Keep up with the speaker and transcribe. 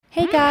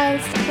Hey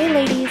guys, hey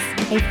ladies,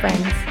 hey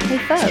friends, hey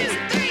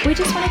foes. We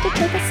just wanted to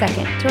take a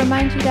second to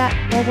remind you that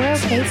while we're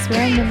okay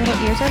swearing when little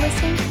ears are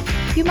listening,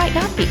 you might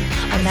not be,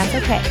 and that's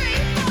okay.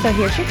 So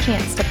here's your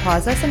chance to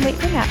pause us and wait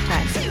for nap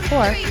time,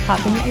 or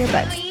pop in your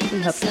earbuds.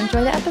 We hope you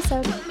enjoy the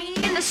episode.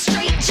 In the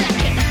straight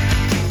jacket.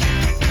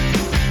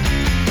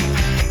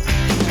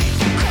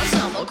 'Cause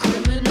I'm a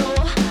criminal,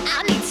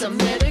 I need some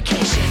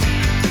medication.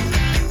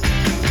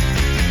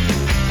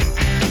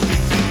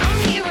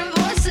 I'm hearing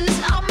voices,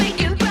 I'm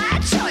making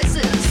bad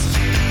choices.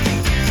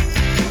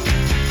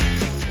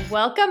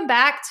 Welcome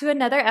back to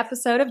another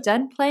episode of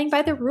Done Playing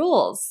by the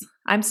Rules.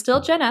 I'm still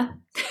Jenna.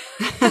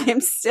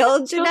 I'm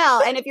still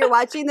Janelle. And if you're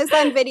watching this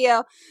on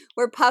video,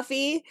 we're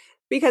puffy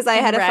because I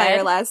had a fire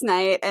Red. last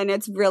night and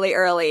it's really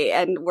early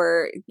and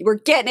we're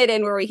getting it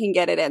in where we can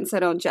get it in. So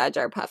don't judge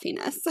our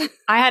puffiness.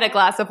 I had a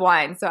glass of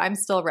wine, so I'm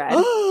still red.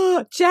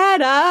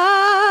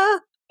 Jenna!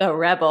 The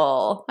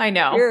rebel. I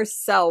know. You're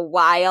so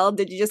wild.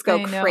 Did you just go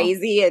I know.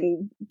 crazy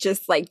and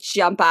just like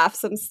jump off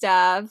some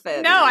stuff?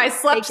 And No, I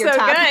slept take your so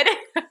top- good.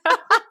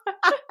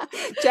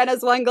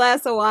 Jenna's one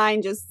glass of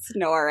wine just Oh,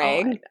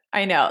 snoring.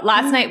 I know.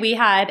 Last night we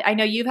had, I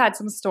know you've had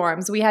some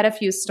storms. We had a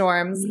few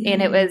storms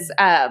and it was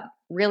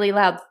really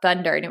loud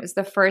thunder. And it was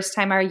the first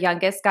time our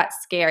youngest got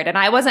scared. And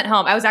I wasn't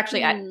home. I was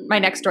actually at my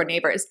next door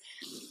neighbor's.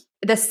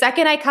 The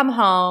second I come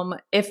home,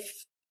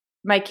 if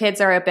my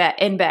kids are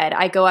in bed,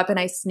 I go up and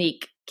I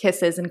sneak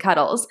kisses and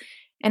cuddles.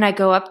 And I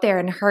go up there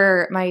and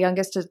my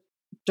youngest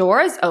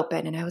door is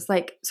open. And I was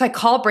like, so I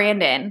call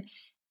Brandon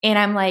and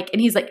I'm like,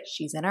 and he's like,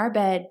 she's in our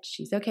bed.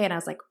 She's okay. And I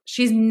was like,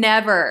 she's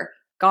never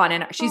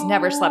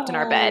never slept in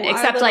our bed, Oh, our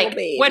except little like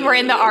when we're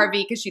in the baby.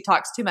 RV because she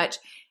talks too much.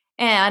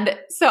 And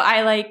so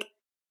I like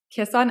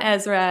kiss on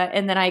Ezra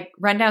and then I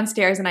run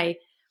downstairs and I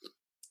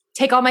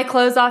take all my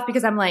clothes off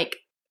because I'm like,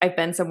 I've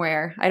been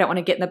somewhere. I don't want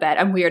to get in the bed.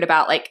 I'm weird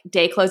about like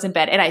day clothes in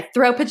bed. And I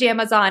throw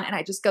pajamas on and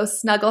I just go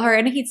snuggle her.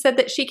 And he said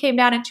that she came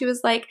down and she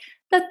was like,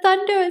 the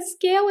thunder is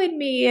scaring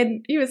me.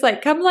 And he was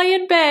like, come lay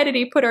in bed. And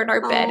he put her in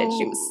our bed and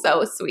she was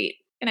so sweet.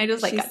 And I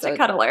just like She's got so to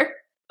cuddle her.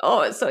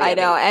 Oh, it's so I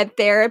yummy. know. At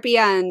therapy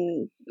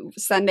on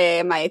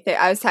Sunday,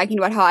 I was talking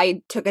about how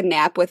I took a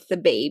nap with the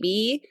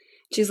baby.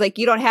 She's like,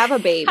 you don't have a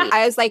baby.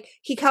 I was like,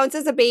 he counts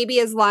as a baby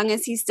as long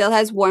as he still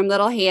has warm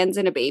little hands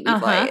and a baby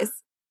voice.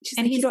 She's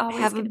And like, he's you don't always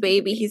have a gonna be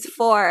baby. He's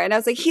 4. And I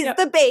was like, he's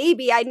the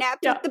baby. I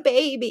napped with the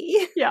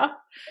baby. Yeah.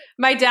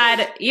 My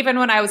dad, even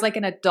when I was like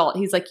an adult,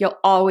 he's like, you'll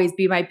always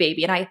be my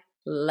baby. And I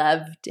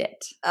loved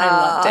it. I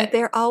loved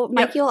it.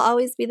 Mikey will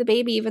always be the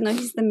baby, even though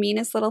he's the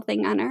meanest little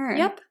thing on earth.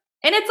 Yep.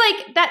 And it's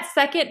like that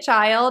second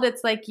child,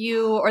 it's like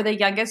you or the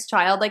youngest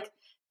child, like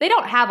they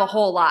don't have a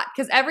whole lot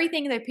because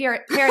everything their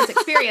parents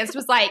experienced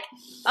was like,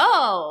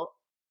 oh,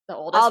 the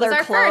oldest All was their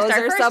our clothes first,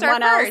 our are first,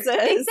 someone our first.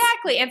 else's.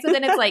 Exactly. And so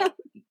then it's like,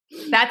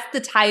 that's the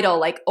title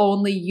like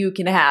only you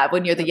can have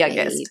when you're the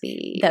youngest.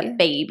 Baby. The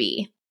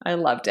baby. I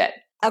loved it.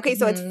 Okay,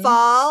 so Mhm. it's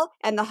fall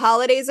and the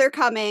holidays are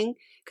coming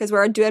because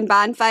we're doing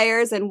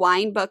bonfires and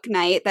wine book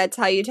night. That's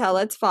how you tell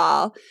it's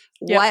fall.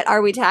 Yep. What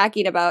are we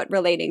talking about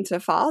relating to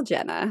fall,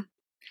 Jenna?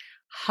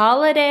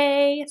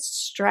 Holiday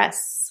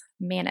stress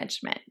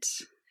management.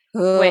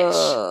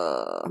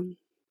 Ugh.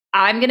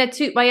 I'm going to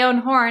toot my own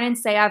horn and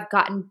say I've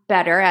gotten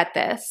better at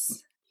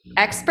this.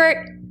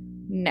 Expert?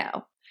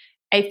 No.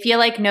 I feel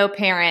like no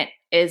parent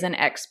is an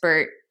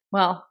expert.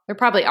 Well, there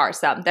probably are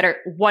some that are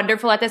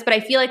wonderful at this, but I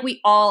feel like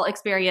we all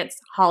experience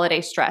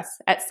holiday stress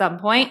at some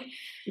point.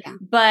 Yeah.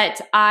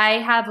 But I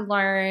have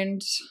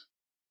learned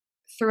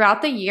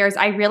throughout the years,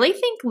 I really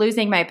think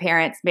losing my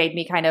parents made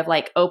me kind of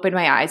like open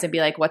my eyes and be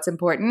like, what's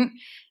important?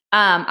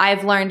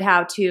 I've learned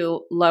how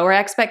to lower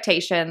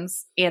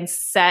expectations and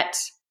set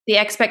the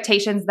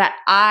expectations that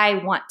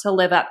I want to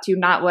live up to,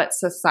 not what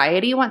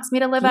society wants me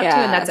to live up to.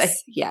 And that's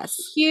a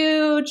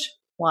huge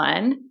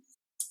one.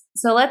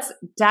 So let's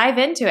dive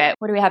into it.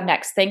 What do we have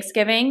next?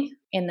 Thanksgiving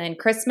and then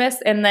Christmas.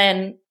 And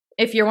then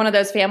if you're one of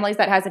those families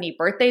that has any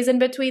birthdays in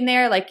between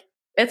there, like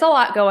it's a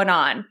lot going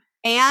on.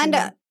 And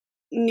Mhm.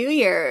 New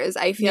Year's,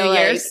 I feel New like,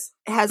 Year's.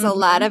 has a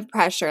lot of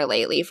pressure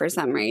lately for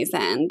some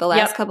reason. The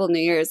last couple New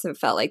Years have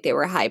felt like they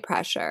were high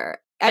pressure.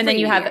 And then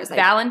you New have Year's,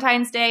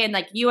 Valentine's Day, and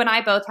like you and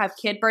I both have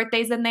kid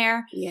birthdays in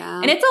there.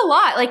 Yeah. And it's a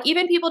lot. Like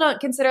even people don't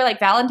consider like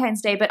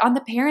Valentine's Day, but on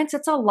the parents,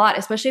 it's a lot,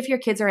 especially if your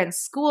kids are in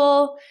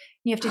school.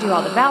 You have to do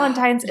all the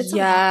Valentines. It's a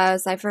lot.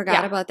 yes, I forgot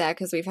Yeah. about that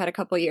because we've had a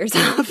couple years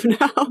off now.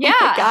 Oh Yeah.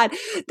 my God.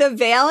 The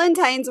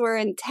Valentines were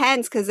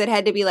intense because it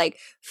had to be like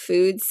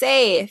food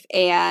safe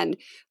and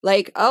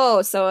like,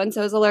 oh,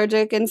 so-and-so's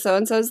allergic and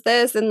so-and-so's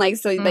this. And like,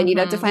 so then you'd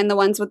have to Mhm. find the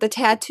ones with the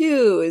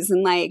tattoos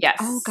and like, Yes.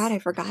 oh God, I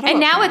forgot about And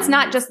now it's them.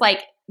 not just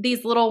like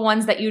these little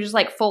ones that you just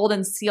like fold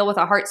and seal with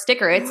a heart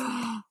sticker. It's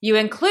you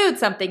include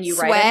something, you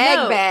write a swag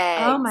note.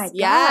 bags. Oh my gosh.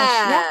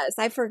 Yeah. Yes,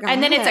 I forgot.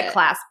 And then it's a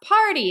class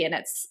party and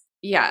it's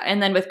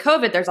and then with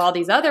COVID, there's all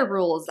these other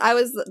rules. I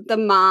was the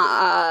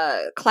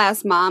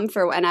class mom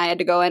for when I had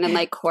to go in and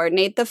like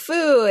coordinate the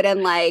food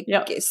and like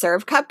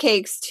serve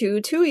cupcakes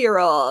to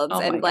 2-year-olds Oh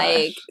my and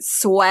like gosh.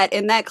 sweat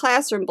in that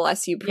classroom.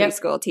 Bless you,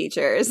 preschool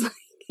teachers.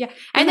 Yeah.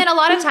 And then a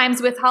lot of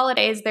times with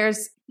holidays,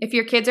 there's if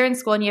your kids are in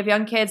school and you have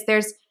young kids,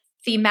 there's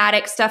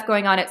thematic stuff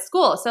going on at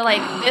school. So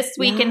like this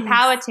week in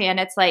Powhatan,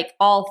 it's like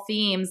all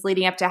themes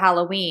leading up to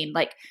Halloween,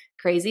 like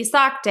crazy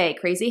sock day,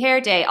 crazy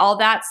hair day, all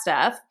that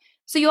stuff.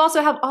 So you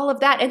also have all of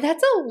that. And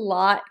that's a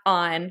lot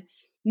on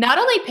not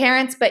only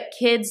parents, but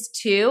kids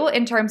too,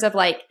 in terms of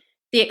like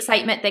the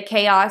excitement, the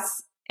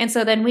chaos. And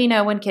so then we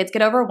know when kids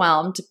get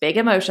overwhelmed, big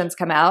emotions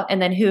come out.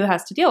 And then who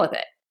has to deal with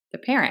it? The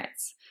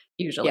parents.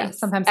 Usually, Yes.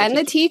 sometimes, and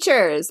the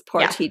teachers,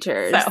 poor Yeah.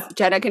 teachers. So-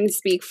 Jenna can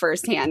speak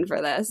firsthand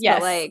for this. Yes.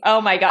 But like,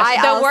 oh my gosh.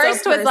 I The also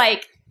worst was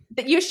like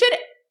that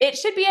it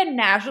should be a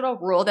national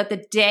rule that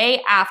the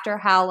day after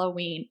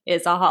Halloween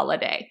is a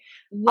holiday.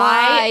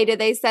 why did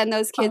they send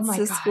those kids my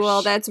to gosh.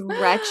 school? That's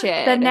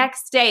wretched. The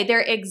next day,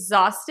 they're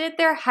exhausted,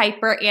 they're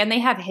hyper, and they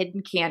have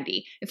hidden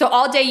candy. And so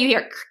all day you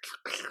hear,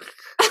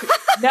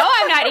 no,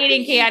 I'm not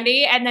eating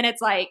candy. And then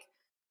it's like,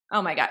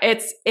 oh my God,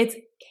 it's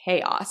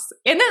chaos.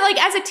 And then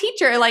like as a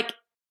teacher, like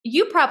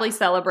you probably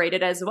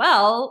celebrated as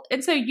well.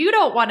 And so you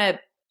don't want to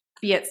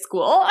be at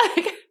school.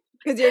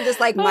 Because you're just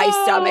like, my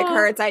stomach Oh.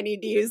 hurts. I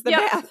need to use the Yep.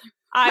 bathroom.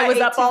 I was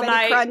ate up too all many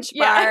night. Crunch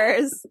Yeah,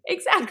 bars.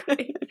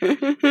 exactly.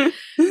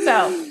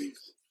 So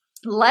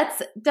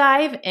let's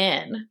dive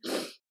in.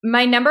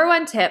 My number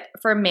one tip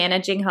for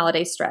managing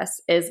holiday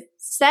stress is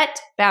set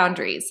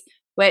boundaries,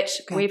 which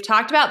Okay. we've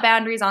talked about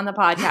boundaries on the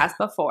podcast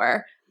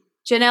before.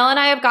 Janelle and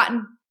I have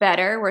gotten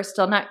better. We're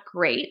still not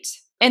great.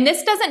 And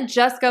this doesn't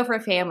just go for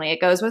family, it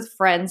goes with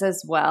friends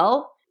as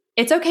well.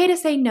 It's okay to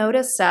say no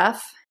to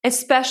stuff,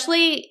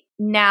 especially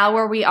now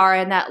where we are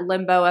in that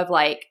limbo of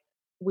like,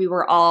 we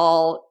were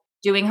all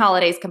doing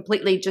holidays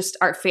completely just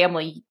our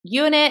family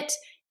unit.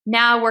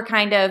 Now we're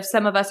kind of,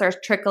 some of us are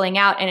trickling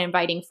out and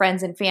inviting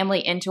friends and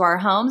family into our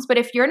homes. But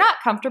if you're not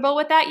comfortable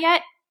with that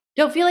yet,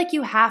 don't feel like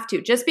you have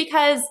to. Just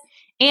because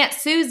Aunt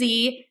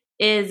Susie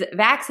is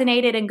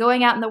vaccinated and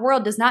going out in the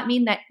world does not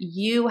mean that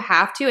you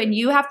have to. And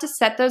you have to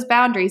set those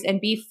boundaries and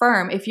be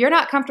firm. If you're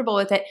not comfortable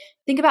with it,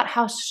 think about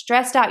how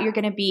stressed out you're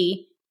going to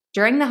be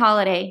during the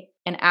holiday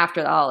and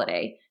after the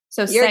holiday.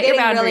 So You're set your getting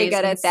boundaries. really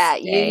good and at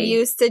that. You stay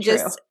used to true.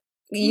 just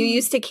you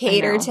used to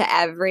cater know. to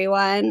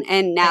everyone,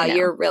 and now I know.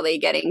 you're really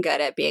getting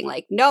good at being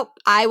like, nope,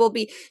 I will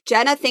be.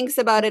 Jenna thinks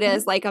about Mm-hmm. it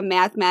as like a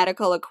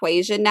mathematical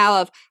equation now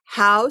of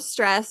how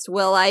stressed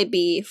will I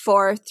be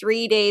for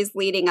 3 days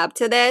leading up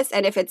to this,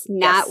 and if it's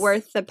not Yes.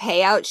 worth the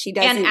payout, she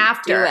doesn't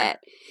after. do it.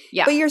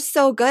 Yeah. But you're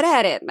so good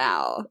at it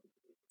now.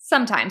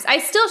 Sometimes I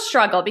still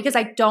struggle because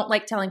I don't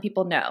like telling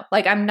people no.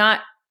 Like I'm not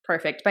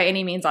perfect by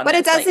any means on But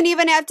this. it doesn't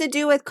even have to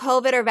do with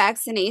COVID or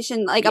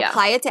vaccination. Like Yeah.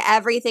 apply it to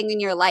everything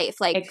in your life.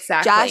 Like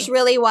exactly. Josh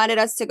really wanted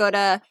us to go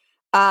to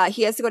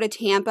he has to go to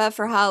Tampa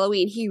for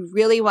Halloween. He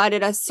really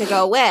wanted us to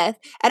go with.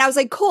 And I was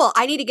like, cool,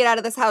 I need to get out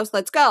of this house.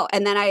 Let's go.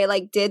 And then I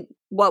like did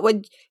what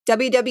would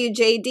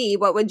WWJD,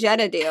 what would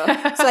Jenna do?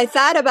 So I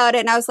thought about it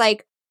and I was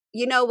like,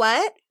 you know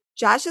what?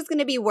 Josh is going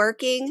to be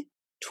working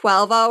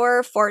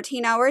 12-hour,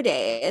 14-hour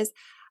days.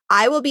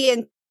 I will be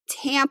in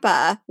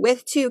Tampa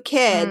with 2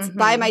 kids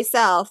by Mhm.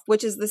 myself,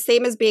 which is the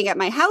same as being at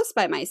my house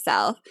by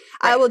myself.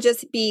 I Right. will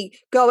just be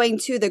going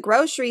to the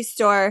grocery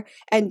store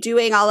and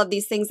doing all of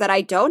these things that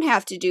I don't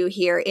have to do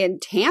here in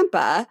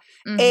Tampa.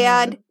 Mhm.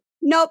 And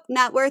nope,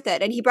 not worth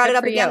it. And he brought Good it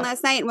up for again you.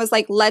 last night and was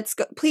like, let's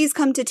go, please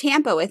come to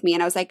Tampa with me.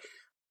 And I was like,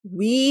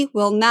 we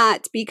will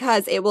not,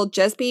 because it will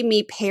just be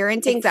me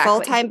parenting Exactly. full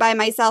time by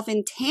myself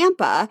in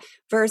Tampa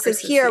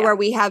versus here yeah. where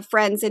we have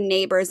friends and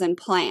neighbors and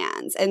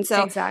plans. And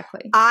so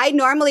exactly. I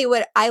normally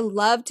I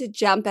love to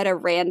jump at a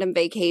random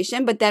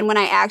vacation, but then when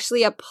I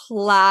actually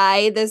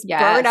apply this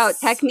burnout Yes.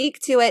 technique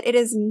to it, it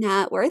is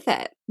not worth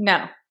it.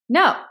 No.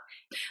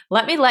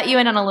 Let me let you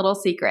in on a little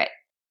secret.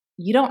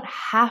 You don't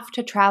have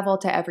to travel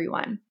to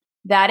everyone.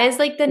 That is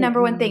like the number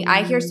one thing.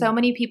 I hear so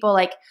many people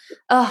like,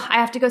 oh, I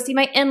have to go see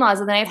my in-laws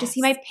and then I have to see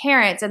my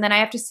parents and then I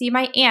have to see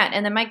my aunt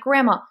and then my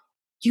grandma.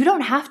 You don't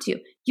have to.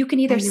 You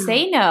can either I know.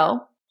 say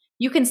no,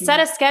 you can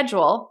set a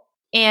schedule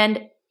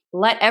and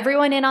let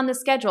everyone in on the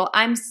schedule.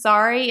 I'm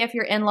sorry if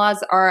your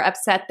in-laws are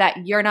upset that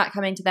you're not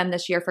coming to them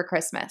this year for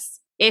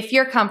Christmas. If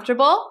you're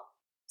comfortable,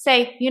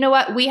 say, you know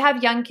what? We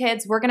have young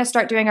kids. We're going to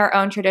start doing our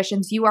own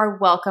traditions. You are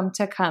welcome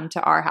to come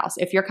to our house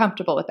if you're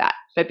comfortable with that,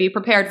 but be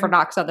prepared for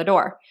knocks on the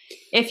door.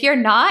 If you're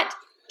not,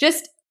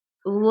 just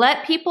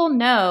let people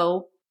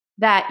know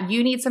that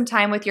you need some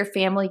time with your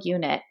family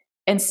unit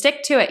and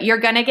stick to it. You're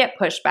going to get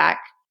pushback,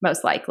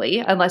 most likely,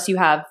 unless you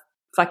have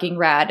fucking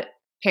rad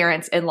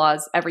parents,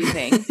 in-laws,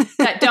 everything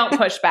that don't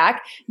push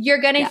back.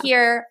 You're going to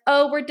hear,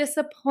 oh, we're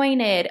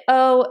disappointed.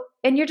 Oh,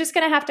 and you're just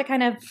going to have to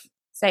kind of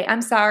say,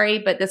 I'm sorry,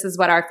 but this is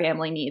what our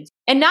family needs.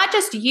 And not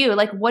just you,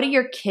 like, what do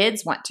your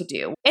kids want to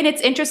do? And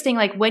it's interesting,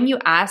 like, when you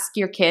ask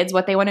your kids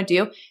what they want to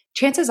do,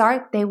 chances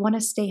are they want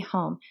to stay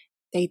home.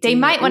 They do,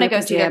 might in want to their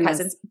go see their pajamas.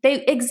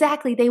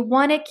 cousins. They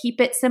want to keep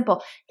it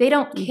simple. They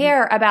don't Mhm.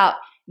 care about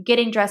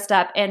getting dressed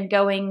up and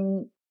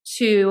going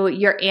to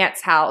your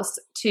aunt's house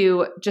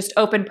to just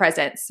open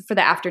presents for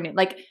the afternoon.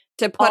 Like,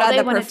 To put all on they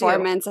the wanna do.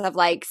 performance of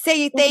like,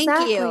 say thank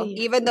you, Exactly.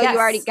 even though Yes. you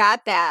already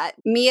got that.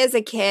 Me as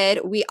a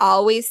kid, we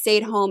always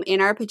stayed home in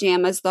our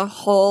pajamas the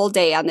whole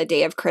day on the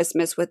day of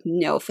Christmas with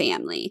no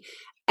family.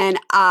 And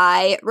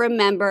I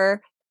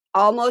remember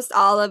almost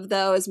all of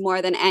those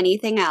more than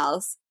anything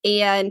else.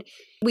 And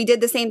we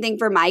did the same thing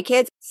for my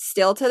kids.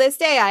 Still to this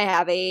day, I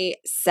have a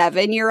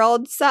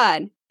 7-year-old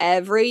son.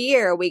 Every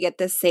year we get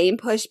the same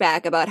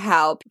pushback about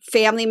how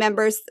family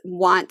members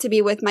want to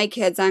be with my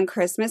kids on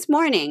Christmas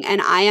morning.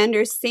 And I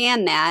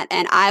understand that.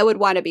 And I would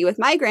want to be with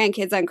my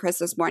grandkids on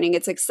Christmas morning.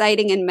 It's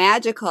exciting and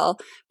magical.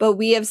 But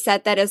we have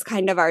set that as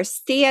kind of our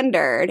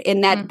standard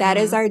in that that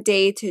is our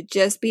day to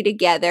just be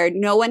together.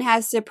 No one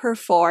has to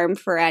perform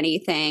for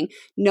anything.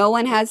 No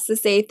one has to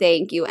say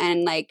thank you.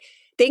 And like,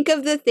 think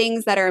of the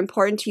things that are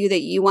important to you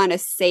that you want to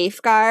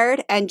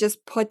safeguard and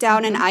just put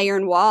down an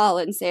iron wall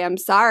and say, I'm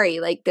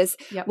sorry. Like this,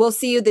 we'll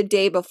see you the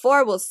day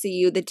before. We'll see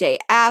you the day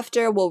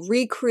after. We'll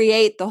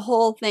recreate the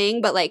whole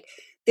thing. But like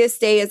this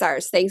day is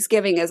ours.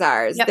 Thanksgiving is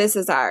ours. This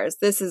is ours.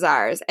 This is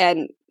ours.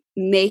 And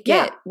make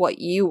it what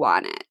you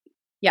want it.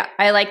 Yeah,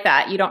 I like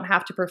that. You don't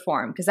have to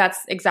perform because that's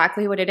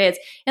exactly what it is.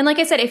 And like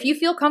I said, if you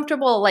feel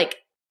comfortable like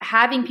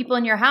having people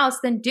in your house,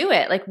 then do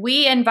it. Like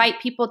we invite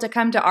people to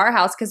come to our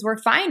house because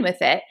we're fine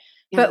with it.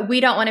 But we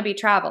don't want to be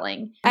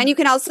traveling. And you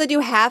can also do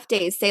half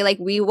days. Say like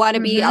we want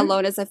to be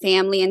alone as a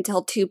family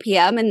until 2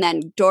 p.m. and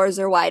then doors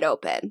are wide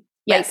open.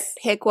 Yes.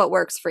 Like, pick what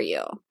works for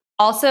you.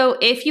 Also,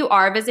 if you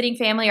are visiting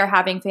family or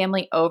having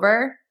family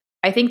over,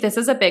 I think this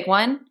is a big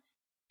one.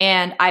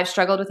 And I've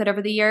struggled with it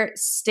over the year.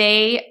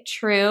 Stay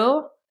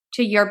true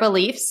to your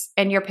beliefs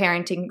and your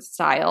parenting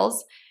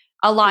styles.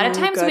 A lot of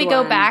times we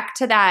go back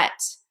to that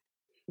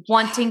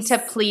wanting to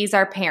please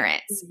our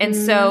parents. And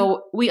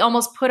so we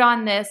almost put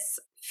on this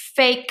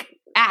fake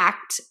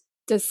act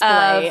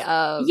display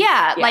of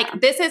like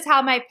this is how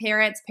my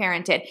parents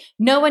parented.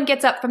 No one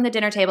gets up from the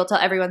dinner table till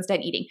everyone's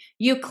done eating.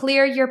 You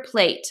clear your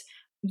plate.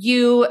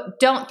 You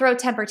don't throw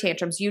temper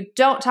tantrums. You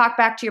don't talk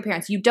back to your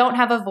parents. You don't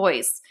have a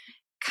voice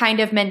kind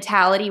of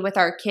mentality with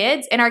our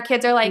kids. And our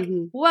kids are like,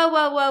 whoa,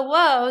 whoa, whoa,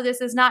 whoa.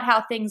 This is not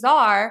how things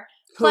are.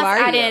 Plus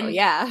add in,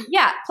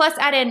 plus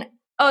add in,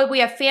 oh, we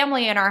have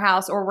family in our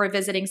house or we're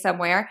visiting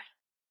somewhere.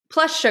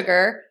 Plus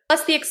sugar,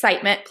 plus the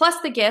excitement, plus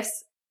the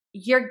gifts.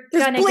 You're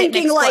gonna get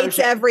blinking an lights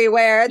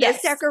everywhere.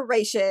 Yes. There's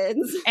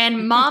decorations.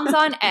 And mom's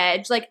on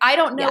edge. Like, I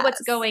don't know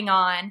what's going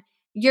on.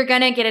 You're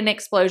going to get an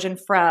explosion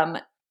from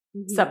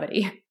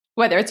somebody,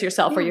 whether it's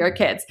yourself or your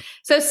kids.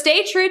 So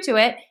stay true to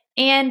it.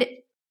 And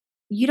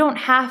you don't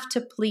have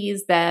to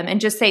please them and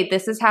just say,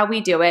 this is how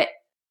we do it.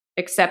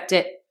 Accept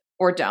it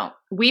or don't.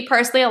 We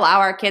personally allow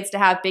our kids to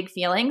have big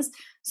feelings.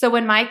 So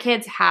when my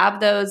kids have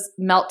those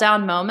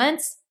meltdown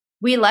moments,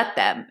 we let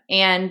them.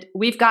 And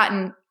we've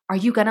gotten, are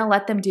you going to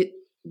let them do?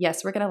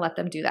 Yes, we're going to let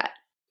them do that.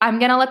 I'm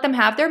going to let them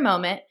have their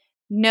moment.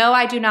 No,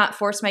 I do not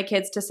force my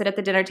kids to sit at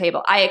the dinner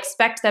table. I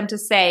expect them to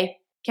say,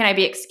 can I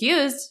be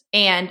excused?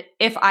 And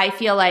if I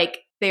feel like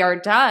they are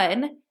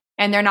done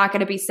and they're not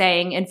going to be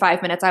saying in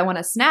 5 minutes, I want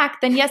a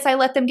snack, then yes, I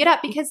let them get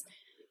up because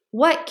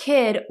what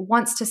kid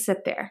wants to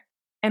sit there?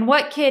 And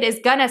what kid is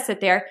going to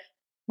sit there?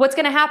 What's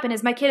going to happen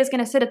is my kid is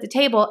going to sit at the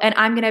table and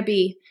I'm going to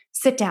be,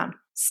 sit down,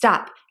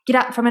 stop, get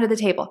up from under the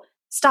table,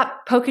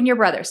 stop poking your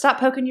brother, stop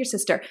poking your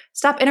sister,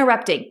 stop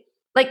interrupting.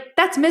 Like,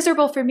 that's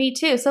miserable for me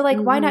too. So like,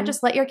 why not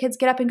just let your kids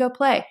get up and go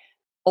play?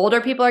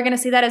 Older people are going to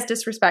see that as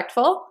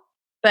disrespectful,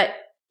 but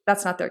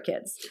that's not their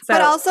kids. So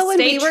but also when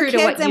we were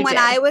kids and when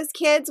did. I was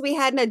kids, we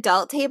had an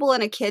adult table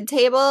and a kid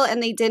table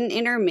and they didn't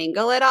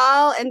intermingle at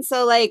all. And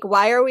so like,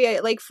 why are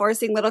we like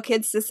forcing little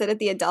kids to sit at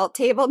the adult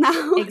table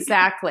now?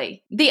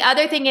 Exactly. The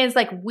other thing is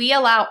like, we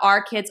allow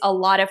our kids a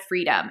lot of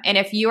freedom. And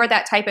if you are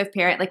that type of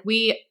parent, like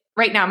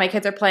right now, my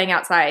kids are playing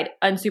outside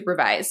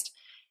unsupervised.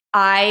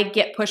 I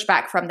get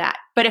pushback from that.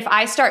 But if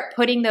I start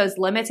putting those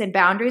limits and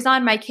boundaries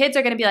on, my kids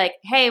are going to be like,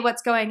 hey,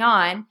 what's going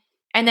on?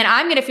 And then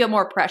I'm going to feel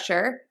more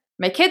pressure.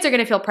 My kids are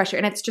going to feel pressure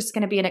and it's just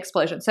going to be an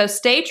explosion. So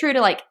stay true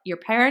to like your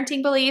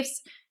parenting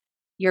beliefs,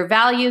 your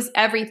values,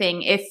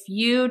 everything. If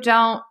you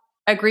don't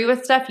agree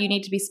with stuff, you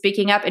need to be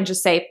speaking up and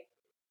just say,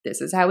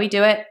 this is how we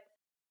do it.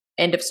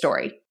 End of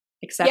story.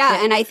 Accept it.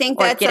 And I think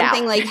that's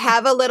something like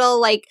have a little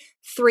like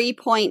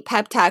 3-point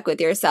pep talk with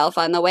yourself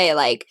on the way.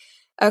 Like,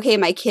 okay,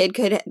 my kid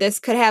this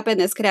could happen,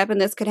 this could happen,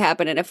 this could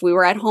happen. And if we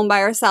were at home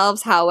by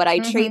ourselves, how would I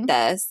treat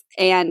this?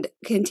 And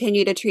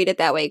continue to treat it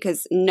that way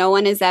because no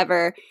one has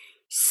ever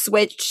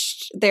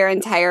switched their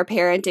entire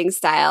parenting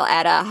style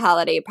at a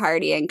holiday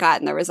party and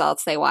gotten the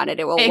results they wanted.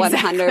 It will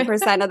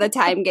 100% of the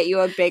time get you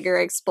a bigger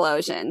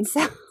explosion.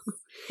 So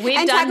we've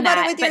and done talk about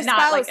that, it with your but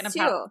not like spouse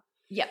in a too.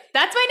 Yeah,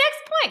 that's my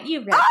next point.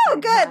 You read Oh,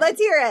 good.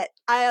 Let's hear it.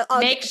 I'll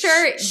make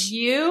sure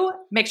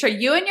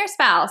you and your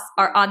spouse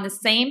are on the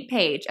same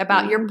page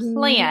about your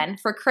plan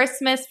for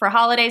Christmas, for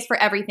holidays, for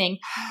everything,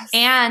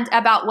 and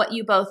about what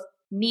you both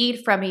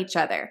need from each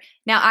other.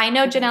 Now, I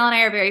know Janelle and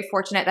I are very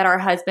fortunate that our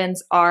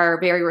husbands are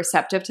very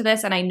receptive to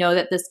this, and I know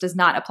that this does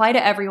not apply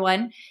to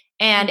everyone.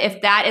 And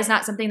if that is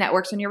not something that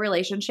works in your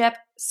relationship,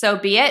 so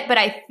be it. But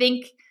I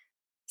think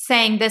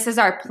saying this is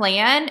our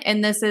plan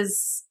and this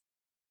is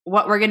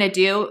what we're going to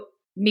do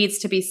needs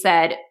to be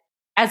said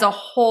as a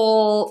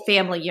whole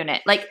family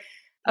unit. Like,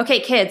 okay,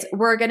 kids,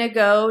 we're going to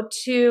go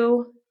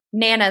to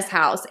Nana's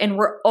house and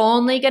we're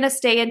only going to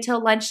stay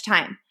until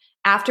lunchtime.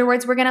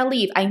 Afterwards, we're going to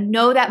leave. I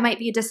know that might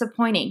be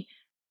disappointing,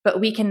 but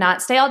we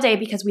cannot stay all day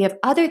because we have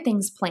other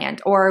things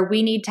planned or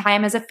we need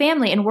time as a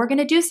family and we're going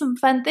to do some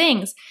fun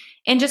things.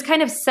 And just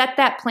kind of set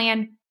that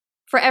plan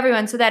for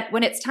everyone so that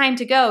when it's time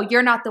to go,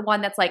 you're not the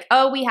one that's like,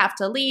 oh, we have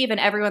to leave. And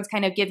everyone's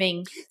kind of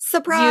giving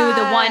Surprise.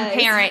 you, the one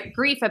parent,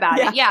 grief about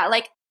Yeah. it. Yeah.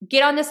 Like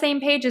get on the same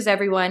page as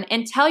everyone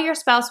and tell your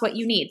spouse what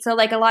you need. So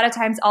like a lot of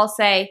times I'll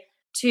say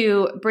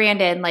to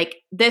Brandon, like,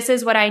 this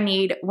is what I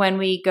need when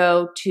we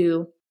go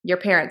to your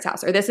parents'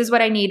 house, or this is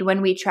what I need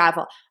when we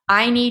travel.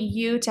 I need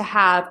you to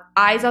have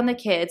eyes on the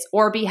kids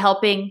or be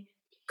helping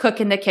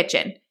cook in the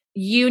kitchen.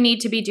 You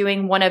need to be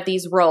doing one of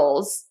these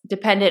roles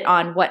dependent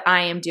on what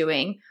I am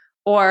doing.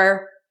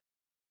 Or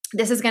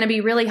this is going to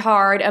be really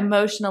hard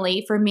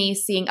emotionally for me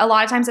seeing. A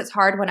lot of times it's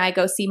hard when I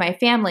go see my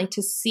family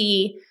to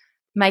see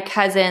my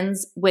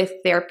cousins with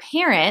their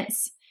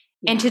parents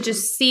and to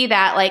just see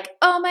that like,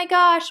 oh my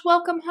gosh,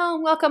 welcome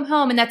home, welcome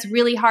home. And that's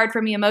really hard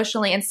for me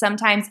emotionally. And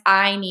sometimes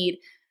I need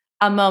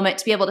a moment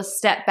to be able to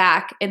step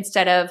back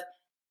instead of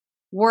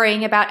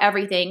worrying about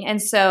everything.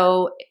 And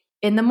so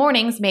in the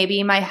mornings,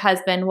 maybe my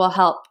husband will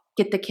help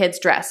get the kids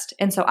dressed.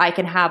 And so I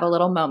can have a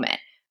little moment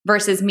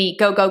versus me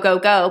go, go, go,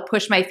 go,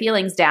 push my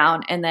feelings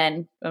down. And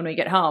then when we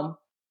get home,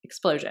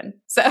 explosion.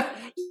 So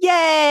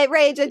Yay,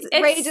 rage.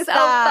 Rage is so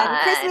fun.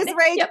 fun. Christmas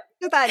rage Yep.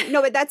 is fun.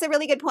 No, but that's a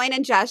really good point.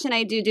 And Josh and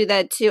I do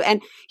that too.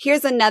 And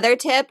here's another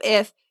tip.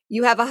 If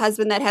you have a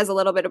husband that has a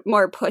little bit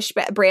more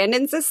pushback,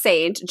 Brandon's a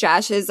saint.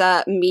 Josh is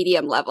a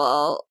medium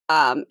level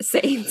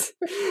saint.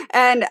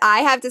 And I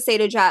have to say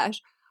to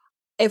Josh,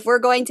 if we're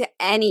going to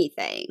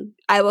anything,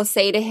 I will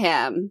say to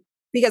him,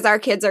 because our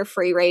kids are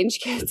free range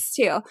kids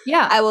too.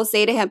 yeah. I will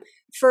say to him,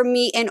 for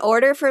me, in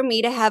order for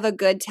me to have a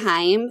good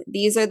time,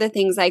 these are the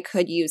things I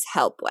could use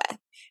help with.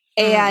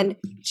 And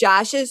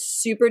Josh is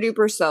super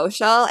duper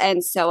social,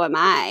 and so am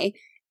I.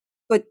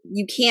 But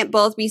you can't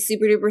both be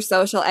super duper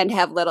social and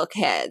have little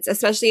kids,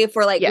 especially if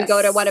we're like, we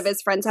go to one of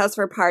his friend's house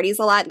for parties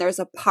a lot, and there's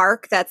a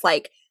park that's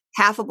like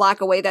half a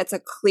block away that's a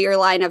clear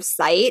line of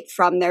sight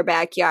from their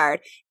backyard.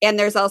 And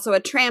there's also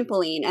a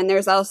trampoline, and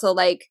there's also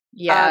like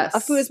a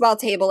foosball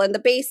table in the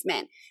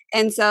basement.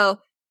 And so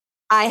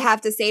I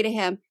have to say to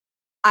him,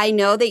 I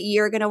know that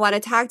you're going to want to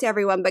talk to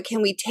everyone, but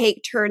can we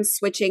take turns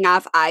switching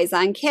off eyes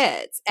on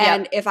kids?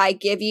 And if I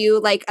give you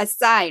like a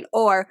sign,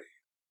 or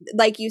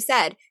like you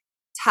said,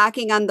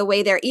 talking on the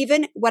way there,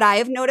 even what I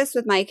have noticed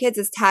with my kids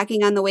is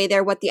talking on the way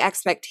there, what the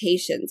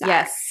expectations are.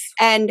 Yes.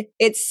 And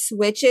it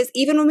switches.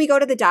 Even when we go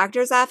to the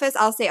doctor's office,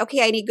 I'll say,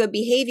 okay, I need good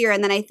behavior.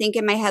 And then I think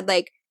in my head,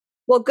 like,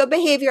 well, good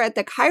behavior at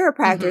the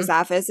chiropractor's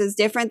office is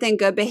different than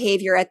good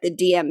behavior at the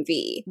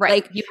DMV.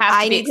 Right. Like, You have to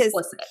I be need to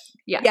explicit.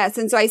 Yeah. Yes.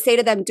 And so I say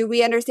to them, do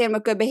we understand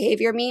what good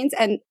behavior means?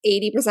 And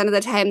 80% of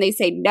the time they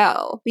say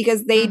no,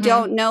 because they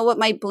don't know what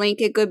my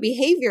blanket good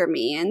behavior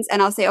means.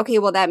 And I'll say, okay,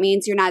 well, that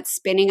means you're not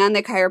spinning on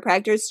the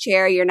chiropractor's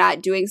chair. You're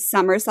not doing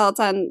somersaults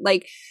on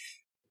like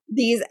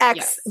these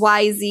X,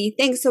 Y, Z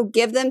things. So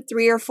give them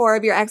 3 or 4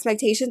 of your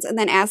expectations and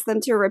then ask them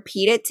to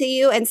repeat it to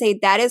you and say,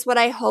 that is what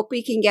I hope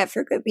we can get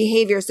for good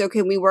behavior. So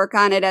can we work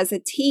on it as a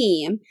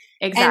team?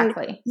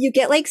 Exactly. And you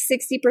get like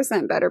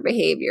 60% better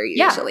behavior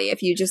usually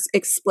if you just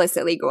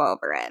explicitly go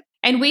over it.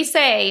 And we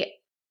say,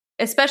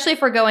 especially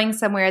if we're going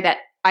somewhere that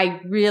I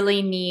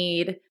really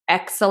need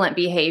excellent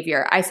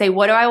behavior, I say,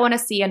 what do I want to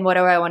see and what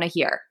do I want to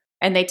hear?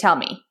 And they tell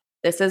me,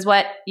 this is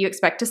what you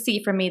expect to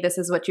see from me. This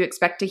is what you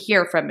expect to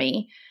hear from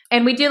me.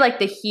 And we do like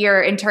the hear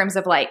in terms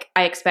of like,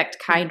 I expect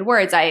kind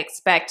words. I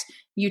expect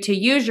you to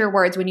use your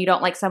words when you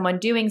don't like someone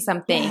doing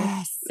something,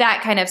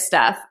 that kind of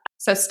stuff.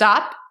 So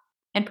stop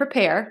and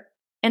prepare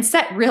and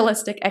set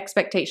realistic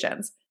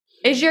expectations.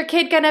 Is your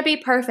kid going to be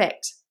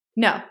perfect?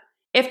 No.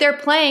 If they're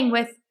playing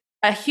with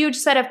a huge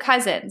set of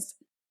cousins,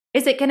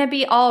 is it going to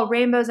be all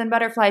rainbows and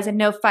butterflies and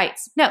no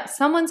fights? No.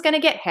 Someone's going to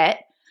get hit.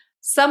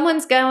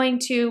 Someone's going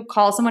to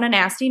call someone a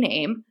nasty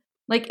name.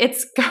 Like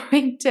it's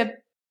going to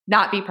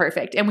not be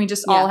perfect. And we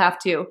just all have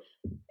to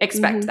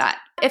expect that.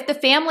 If the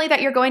family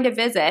that you're going to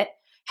visit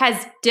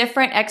has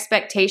different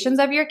expectations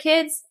of your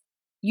kids,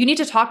 you need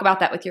to talk about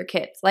that with your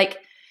kids. Like,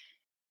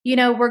 you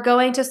know, we're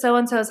going to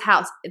so-and-so's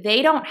house.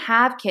 They don't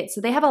have kids.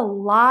 So they have a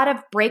lot of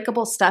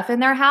breakable stuff in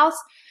their house.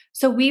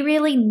 So we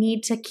really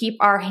need to keep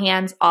our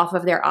hands off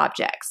of their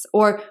objects,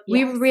 or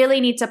we really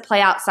need to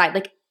play outside.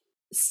 Like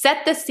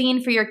set the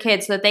scene for your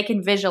kids so that they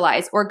can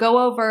visualize or go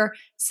over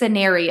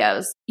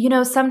scenarios. You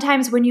know,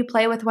 sometimes when you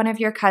play with one of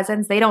your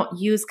cousins, they don't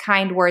use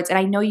kind words. And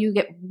I know you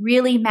get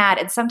really mad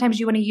and sometimes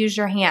you want to use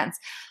your hands.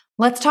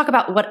 Let's talk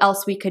about what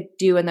else we could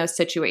do in those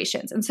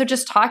situations. And so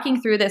just talking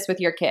through this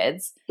with your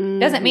kids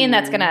doesn't mean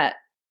that's going to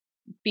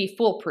be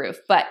foolproof,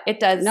 but it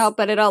does. No,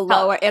 but it'll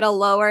lower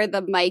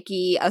the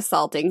Mikey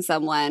assaulting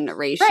someone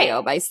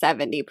ratio by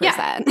 70%.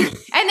 Yeah.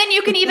 And then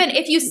you can even,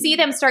 if you see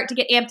them start to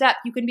get amped up,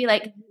 you can be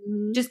like,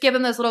 just give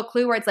them those little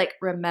clue words like,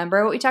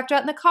 remember what we talked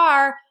about in the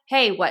car?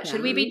 Hey, what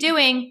should we be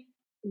doing?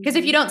 Because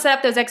if you don't set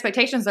up those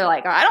expectations, they're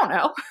like, oh, I don't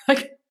know.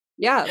 Like,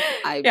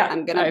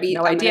 I'm going to beat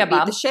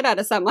Mom. the shit out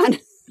of someone.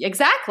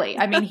 Exactly.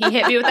 I mean, he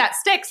hit me with that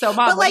stick. So,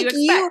 Mom, But what do like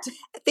you expect?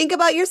 think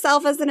about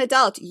yourself as an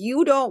adult.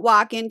 You don't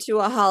walk into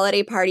a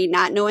holiday party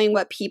not knowing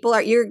what people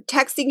are. You're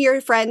texting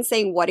your friends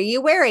saying, "What are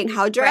you wearing?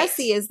 How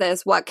dressy is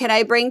this? What can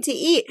I bring to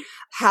eat?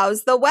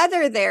 How's the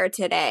weather there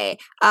today?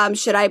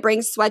 Should I bring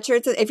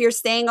sweatshirts if you're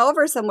staying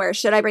over somewhere?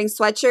 Should I bring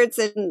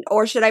sweatshirts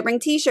or should I bring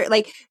t-shirt?"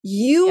 Like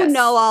you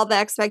know all the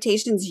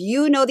expectations.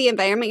 You know the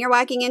environment you're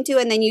walking into,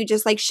 and then you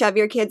just like shove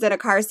your kids in a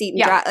car seat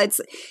and drive.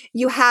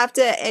 You have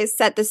to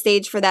set the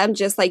stage for them,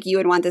 just like you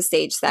would want the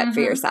stage set for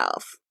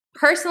yourself.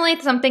 Personally,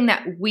 something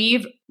that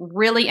we've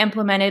really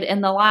implemented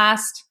in the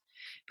last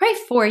probably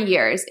 4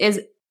 years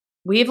is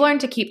we've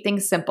learned to keep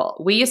things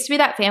simple. We used to be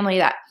that family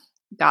that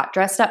got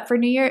dressed up for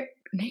New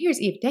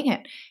Year's Eve. Dang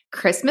it.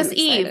 Christmas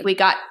Eve. We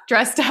got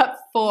dressed up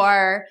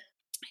for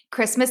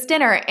Christmas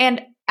dinner.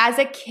 And as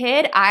a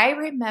kid, I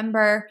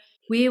remember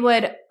we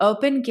would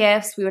open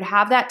gifts. We would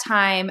have that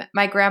time.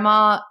 My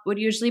grandma would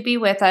usually be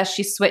with us.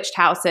 She switched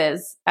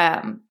houses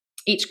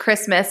each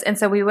Christmas. And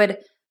so we would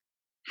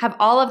have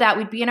all of that.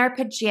 We'd be in our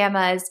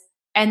pajamas.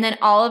 And then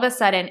all of a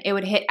sudden it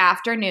would hit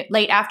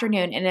late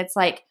afternoon. And it's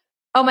like,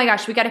 oh my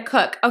gosh, we got to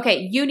cook.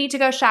 Okay, you need to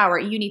go shower.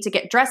 You need to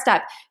get dressed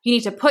up. You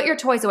need to put your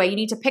toys away. You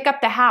need to pick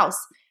up the house.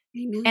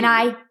 And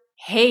I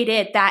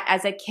hated that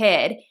as a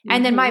kid.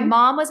 And then my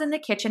mom was in the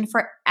kitchen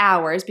for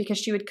hours because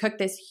she would cook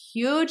this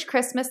huge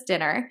Christmas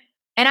dinner.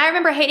 And I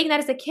remember hating that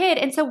as a kid.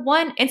 And so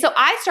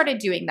I started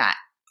doing that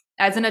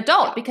as an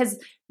adult because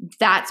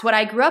that's what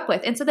I grew up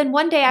with. And so then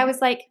one day I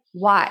was like,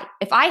 why?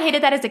 If I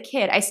hated that as a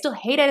kid, I still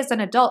hate it as an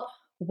adult.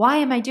 Why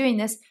am I doing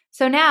this?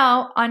 So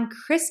now on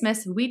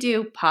Christmas, we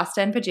do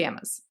pasta and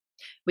pajamas.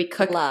 We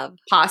cook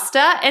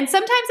pasta, and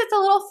sometimes it's a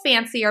little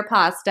fancier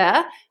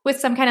pasta with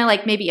some kind of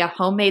like maybe a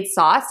homemade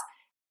sauce.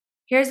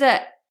 Here's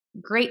a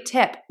great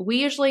tip. We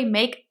usually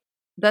make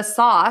the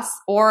sauce,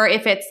 or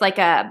if it's like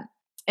an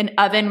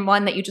oven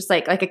one that you just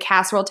like a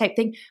casserole type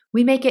thing,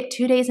 we make it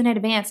 2 days in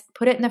advance,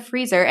 put it in the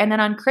freezer, and then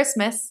on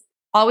Christmas,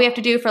 all we have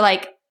to do for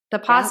like the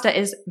pasta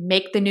is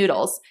make the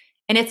noodles,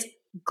 and it's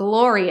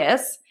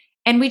glorious.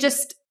 And we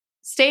just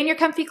stay in your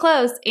comfy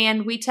clothes,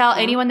 and we tell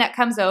anyone that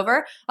comes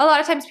over. A lot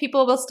of times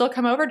people will still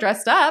come over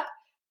dressed up.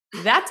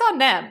 That's on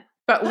them.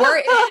 But we're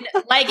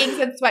in leggings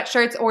and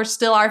sweatshirts or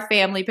still our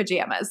family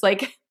pajamas.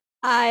 Like,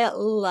 I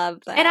love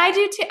that. And I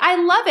do too.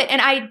 I love it.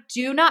 And I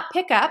do not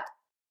pick up.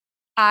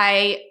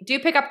 I do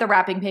pick up the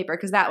wrapping paper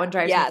because that one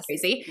drives me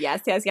crazy.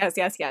 Yes.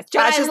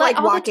 Josh is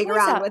like walking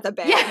around with a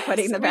bag,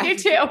 putting the bag. We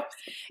do too.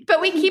 But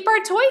we keep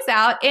our toys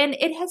out, and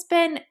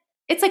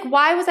it's like,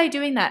 why was I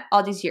doing that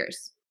all these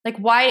years? Like,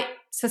 why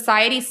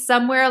society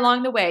somewhere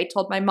along the way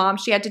told my mom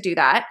she had to do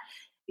that.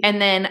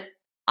 And then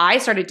I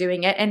started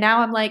doing it. And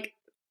now I'm like,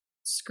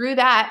 screw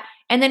that.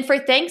 And then for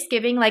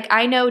Thanksgiving, like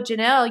I know,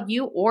 Janelle,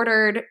 you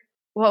ordered,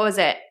 what was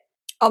it?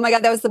 Oh my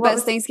God, that was the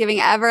best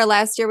Thanksgiving ever.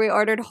 Last year we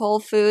ordered Whole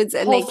Foods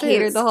and they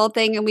catered the whole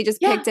thing, and we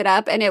just picked it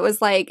up, and it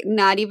was like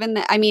not even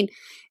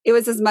it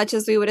was as much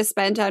as we would have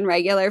spent on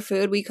regular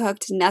food. We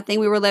cooked nothing.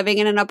 We were living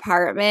in an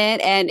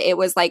apartment, and it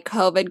was like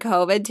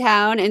COVID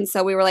town. And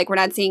so we were like, we're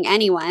not seeing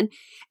anyone.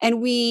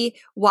 And we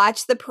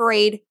watched the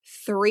parade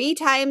 3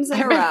 times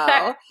in a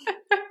row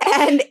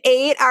and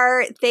ate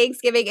our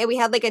Thanksgiving. And we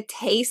had like a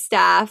taste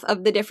off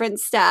of the different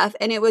stuff.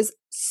 And it was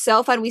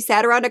so fun. We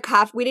sat around a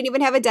coffee. We didn't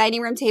even have a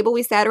dining room table.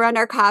 We sat around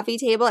our coffee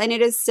table, and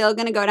it is still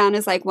going to go down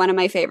as like one of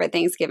my favorite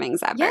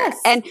Thanksgivings ever. Yes.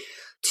 And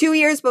 2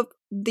 years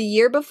the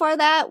year before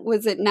that,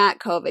 was it not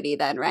COVID-y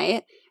then,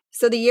 right?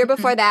 So the year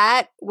before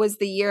that was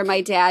the year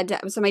my dad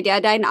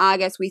died in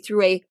August. We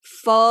threw a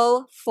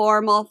full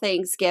formal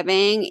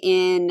Thanksgiving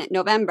in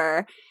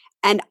November,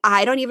 and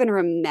I don't even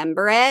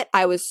remember it.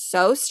 I was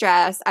so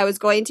stressed. I was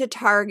going to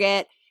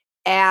Target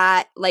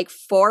at like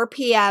 4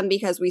 p.m.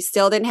 because we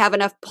still didn't have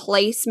enough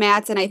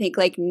placemats and I think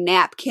like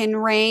napkin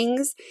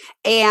rings.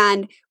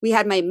 And we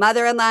had my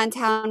mother-in-law in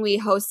town. We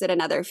hosted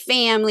another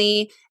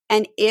family,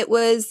 and it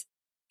was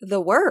the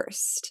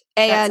worst.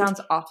 And that sounds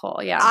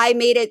awful. Yeah. I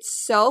made it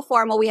so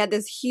formal. We had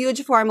this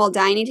huge formal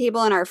dining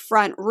table in our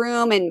front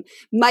room, and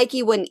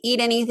Mikey wouldn't eat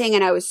anything,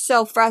 and I was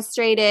so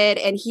frustrated,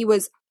 and he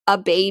was a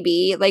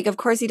baby. Like, of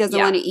course he doesn't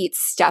want to eat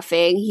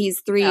stuffing.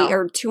 He's 3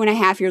 or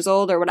 2.5 years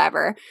old or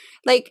whatever.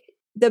 Like,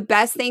 the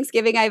best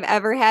Thanksgiving I've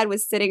ever had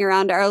was sitting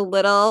around our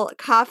little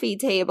coffee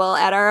table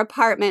at our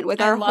apartment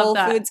with our Whole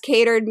Foods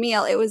catered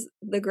meal. It was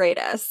the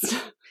greatest.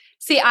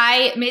 See,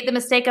 I made the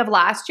mistake of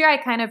last year. I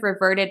kind of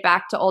reverted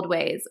back to old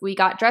ways. We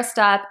got dressed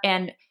up,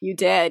 and you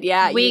did.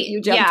 Yeah.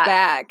 You jumped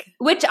back.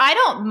 Which I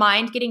don't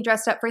mind getting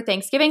dressed up for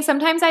Thanksgiving.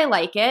 Sometimes I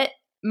like it.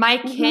 My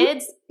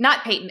kids,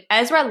 not Peyton,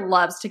 Ezra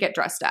loves to get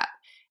dressed up.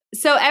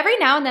 So every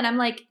now and then I'm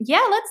like,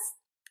 yeah, let's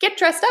get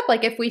dressed up.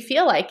 Like if we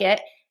feel like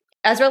it.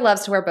 Ezra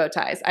loves to wear bow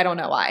ties. I don't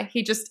know why.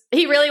 He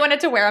really wanted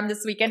to wear them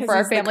this weekend for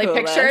our family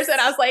pictures. And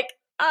I was like,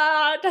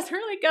 it doesn't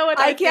really go with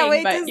I can't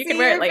wait to you see can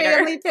wear your it later.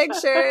 Family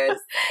pictures.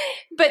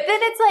 But then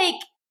it's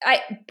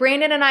like,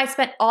 Brandon and I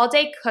spent all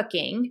day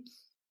cooking.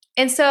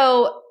 And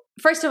so,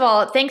 first of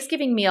all,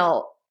 Thanksgiving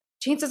meal,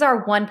 chances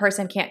are one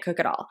person can't cook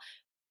at all.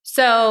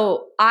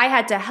 So I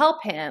had to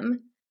help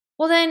him.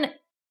 Well, then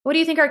what do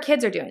you think our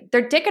kids are doing?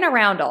 They're dicking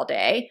around all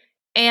day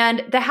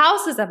and the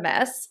house is a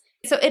mess.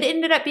 So it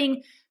ended up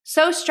being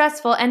so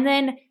stressful. And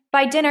then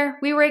by dinner,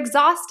 we were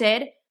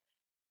exhausted.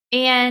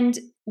 And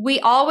we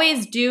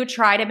always do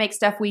try to make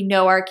stuff we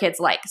know our kids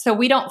like. So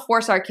we don't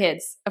force our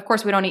kids. Of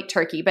course, we don't eat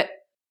turkey. But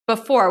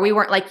before, we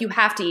weren't like, you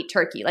have to eat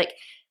turkey. Like,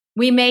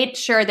 we made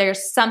sure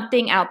there's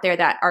something out there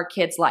that our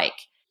kids like.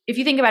 If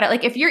you think about it,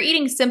 like if you're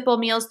eating simple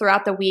meals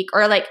throughout the week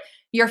or like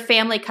your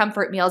family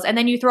comfort meals, and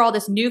then you throw all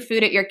this new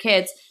food at your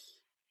kids,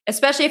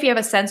 especially if you have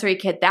a sensory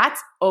kid,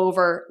 that's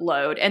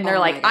overload. And they're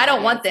like, I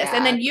don't want this.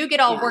 And then you get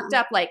all worked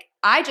up like,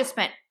 I just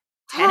spent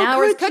 10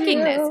 hours cooking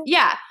this.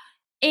 Yeah.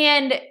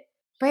 And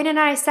Brandon and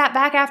I sat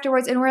back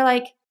afterwards and we're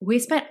like, we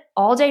spent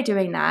all day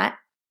doing that.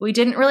 We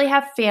didn't really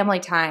have family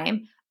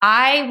time.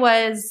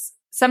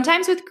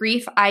 Sometimes with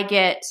grief, I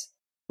get,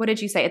 what did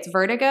you say? It's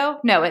vertigo?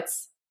 No,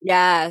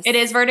 yes. It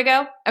is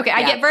vertigo? Okay,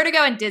 I get vertigo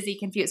and dizzy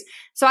confused.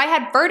 So I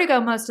had vertigo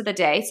most of the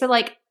day. So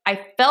like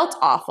I felt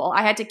awful.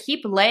 I had to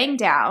keep laying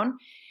down.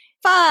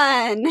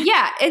 Fun.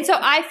 Yeah. And so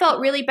I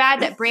felt really bad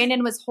that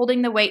Brandon was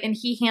holding the weight and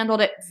he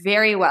handled it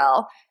very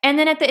well. And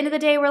then at the end of the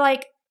day, we're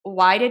like,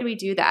 why did we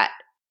do that?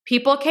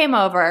 People came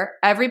over.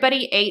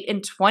 Everybody ate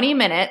in 20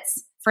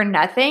 minutes for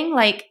nothing.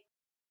 Like,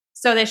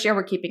 so this year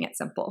we're keeping it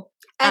simple.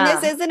 And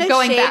this isn't a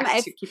going shame.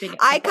 back to keeping it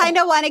I simple. kind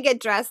of want to get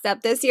dressed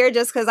up this year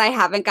just because I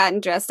haven't gotten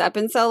dressed up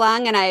in so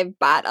long and I've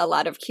bought a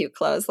lot of cute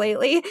clothes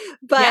lately.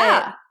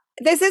 But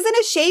this isn't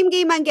a shame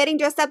game on getting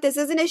dressed up. This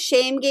isn't a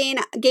shame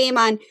game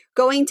on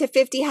going to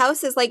 50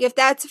 houses. Like if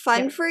that's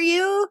fun for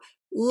you,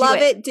 love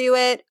it, do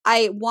it.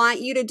 I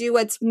want you to do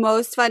what's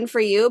most fun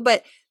for you.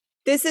 But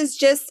this is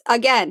just,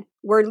 again,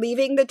 we're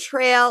leaving the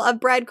trail of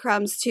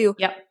breadcrumbs to,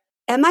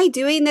 am I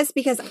doing this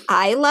because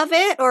I love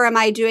it or am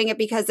I doing it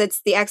because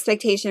it's the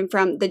expectation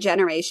from the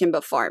generation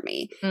before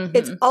me? Mm-hmm.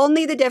 It's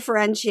only the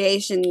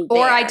differentiation there.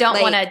 Or I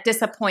don't want to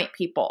disappoint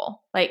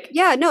people. Like,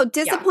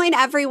 disappoint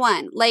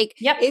everyone. Like,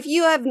 if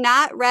you have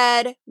not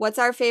read, what's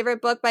our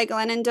favorite book by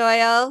Glennon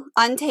Doyle?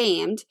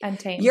 Untamed.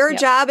 Your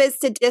job is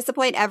to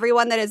disappoint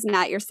everyone that is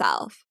not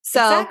yourself.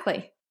 So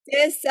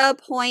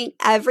disappoint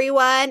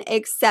everyone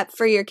except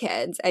for your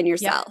kids and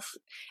yourself.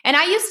 And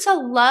I used to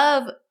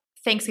love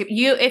Thanksgiving.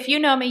 If you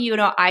know me, you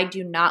know I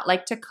do not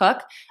like to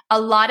cook.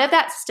 A lot of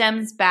that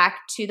stems back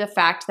to the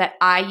fact that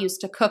I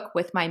used to cook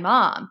with my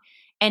mom.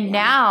 And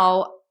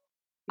now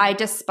I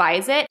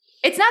despise it.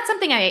 It's not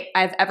something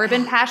I've ever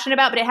been passionate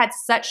about, but it had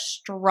such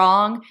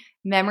strong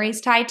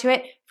memories tied to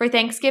it. For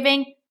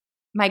Thanksgiving,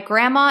 my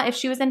grandma, if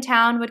she was in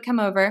town, would come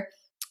over.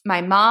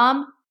 My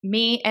mom,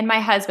 me, and my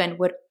husband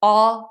would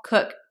all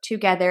cook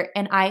together.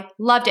 And I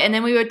loved it. And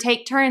then we would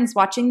take turns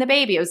watching the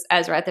baby. It was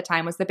Ezra at the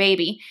time was the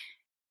baby.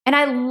 And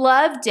I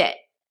loved it.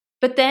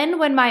 But then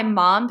when my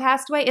mom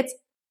passed away, it's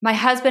my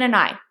husband and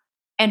I.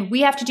 And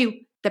we have to do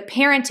the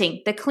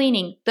parenting, the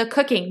cleaning, the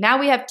cooking. Now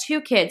we have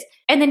 2 kids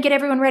and then get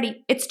everyone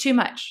ready. It's too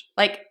much.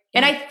 Like,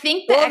 and I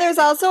think that there's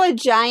also a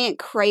giant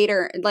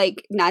crater,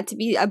 like not to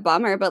be a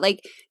bummer, but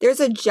like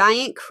there's a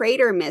giant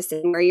crater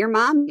missing where your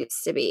mom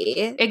used to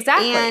be.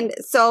 Exactly. And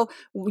so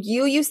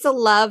you used to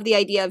love the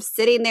idea of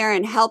sitting there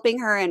and helping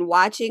her and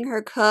watching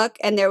her cook.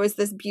 And there was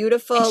this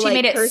beautiful person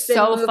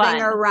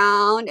moving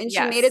around and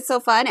she made it so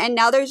fun. And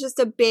now there's just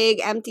a big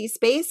empty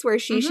space where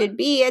she should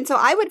be. And so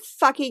I would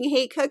fucking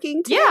hate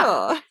cooking too.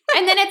 Yeah.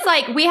 And then it's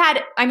like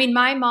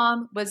my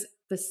mom was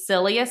the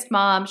silliest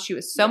mom. She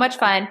was so much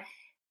fun.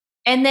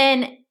 And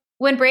then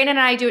when Brandon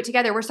and I do it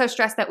together, we're so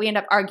stressed that we end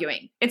up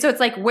arguing. And so it's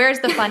like, where's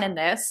the fun in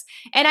this?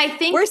 And I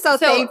think we're so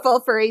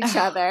thankful for each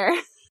other.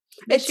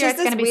 It's just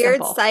this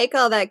weird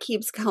cycle that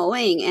keeps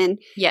going. And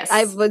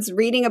I was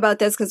reading about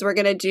this because we're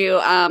going to do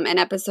an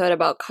episode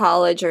about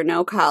college or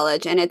no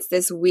college. And it's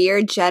this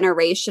weird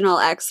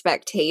generational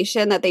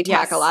expectation that they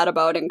talk a lot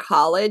about in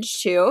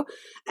college too.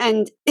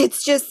 And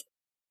it's just,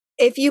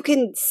 if you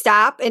can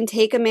stop and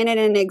take a minute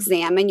and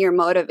examine your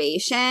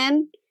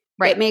motivation,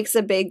 it makes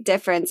a big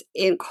difference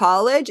in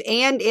college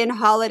and in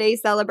holiday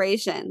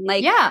celebration.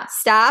 Like,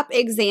 stop,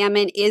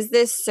 examine, is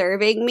this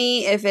serving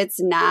me? If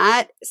it's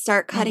not,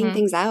 start cutting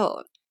things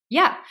out.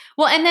 Yeah.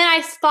 Well, and then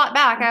I thought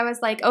back. I was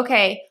like,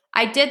 okay,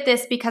 I did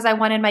this because I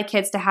wanted my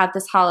kids to have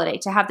this holiday,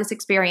 to have this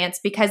experience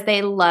because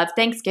they love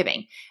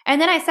Thanksgiving. And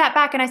then I sat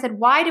back and I said,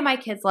 why do my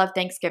kids love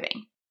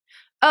Thanksgiving?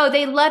 Oh,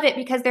 they love it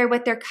because they're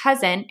with their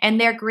cousin and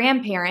their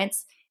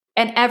grandparents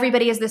and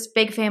everybody is this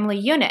big family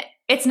unit.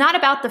 It's not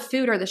about the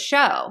food or the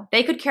show.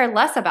 They could care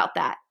less about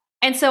that.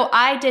 And so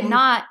I did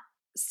not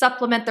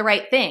supplement the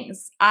right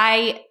things.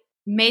 I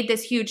made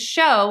this huge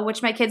show,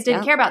 which my kids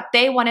didn't care about.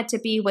 They wanted to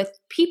be with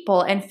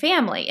people and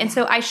family. And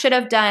so I should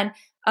have done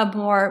a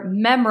more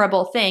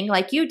memorable thing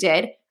like you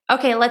did.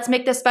 Okay, let's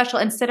make this special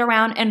and sit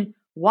around and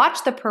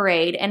watch the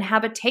parade and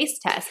have a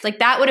taste test. Like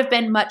that would have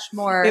been much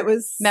more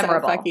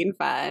memorable. So fucking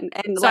fun.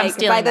 And so like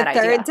by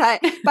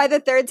the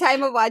third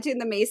time of watching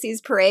the Macy's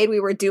parade, we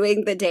were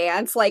doing the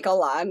dance like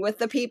along with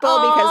the people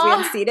because we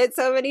had seen it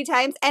so many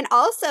times. And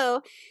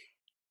also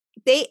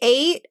they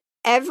ate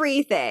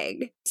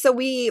everything. So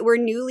we were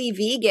newly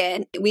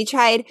vegan. We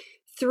tried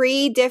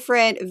 3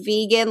 different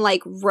vegan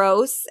like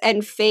roasts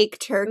and fake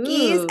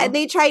turkeys. Ooh. And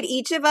they tried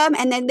each of them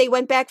and then they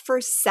went back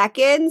for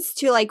seconds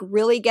to like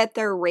really get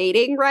their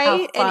rating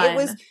right. How And it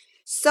was fun.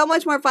 so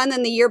much more fun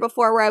than the year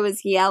before where I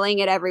was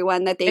yelling at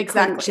everyone that they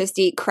couldn't Exactly. just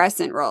eat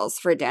crescent rolls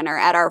for dinner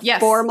at our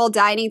Yes. formal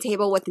dining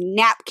table with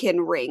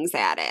napkin rings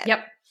at it.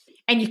 Yep.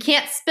 And you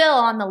can't spill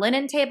on the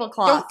linen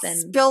tablecloth. Don't And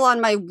spill on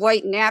my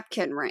white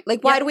napkin ring.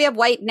 Like, why Yep. do we have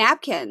white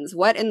napkins?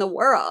 What in the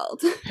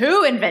world?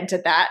 who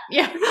invented that?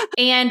 Yeah.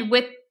 And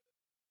with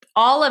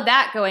all of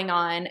that going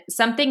on,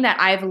 something that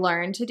I've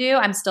learned to do,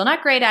 I'm still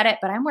not great at it,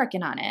 but I'm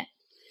working on it,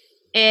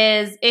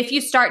 is if you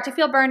start to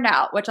feel burned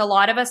out, which a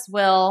lot of us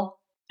will,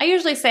 I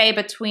usually say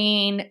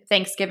between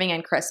Thanksgiving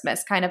and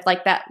Christmas, kind of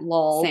like that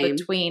lull Same.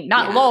 between,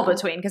 not Yeah. lull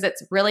between, because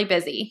it's really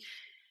busy.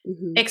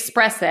 Mhm.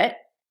 Express it,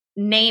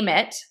 name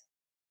it,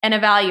 and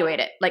evaluate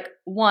it. Like,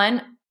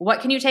 one,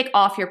 what can you take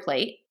off your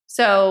plate?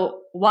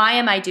 So why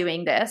am I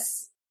doing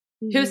this?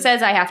 Who Mhm.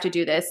 says I have to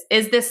do this?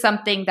 Is this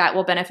something that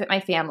will benefit my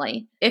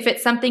family? If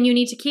it's something you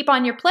need to keep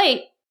on your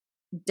plate,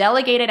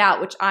 delegate it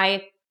out, which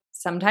I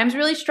sometimes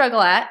really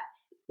struggle at.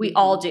 We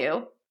all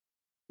do.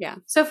 Yeah.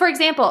 So for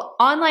example,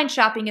 online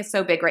shopping is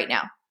so big right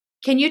now.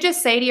 Can you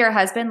just say to your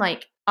husband,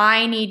 like,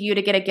 I need you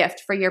to get a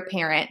gift for your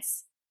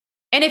parents?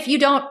 And if you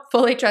don't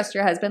fully trust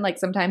your husband, like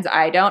sometimes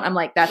I don't, I'm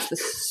like, that's the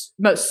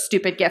most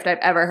stupid gift I've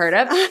ever heard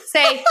of.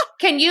 Say,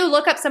 can you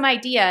look up some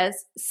ideas,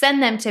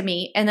 send them to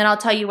me, and then I'll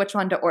tell you which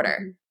one to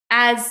order.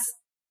 As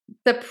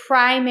the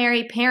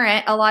primary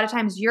parent, a lot of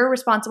times you're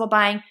responsible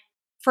buying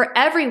for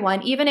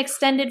everyone, even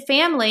extended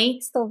family.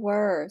 It's the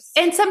worst.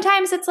 And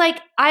sometimes it's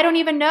like, I don't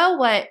even know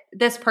what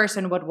this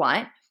person would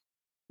want.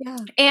 Yeah.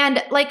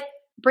 And like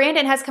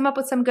Brandon has come up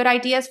with some good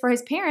ideas for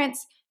his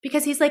parents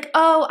because he's like,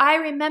 oh, I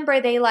remember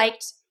they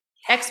liked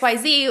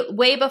XYZ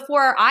way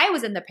before I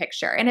was in the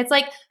picture. And it's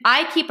like,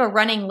 I keep a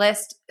running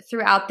list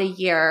throughout the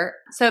year.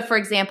 So for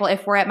example,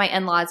 if we're at my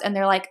in-laws and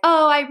they're like,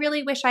 oh, I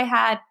really wish I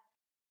had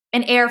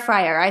an air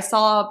fryer. I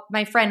saw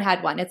my friend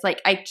had one. It's like,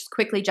 I just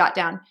quickly jot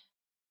down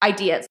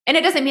ideas. And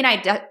it doesn't mean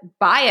I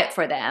buy it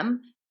for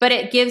them, but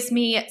it gives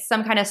me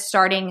some kind of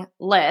starting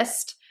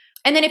list.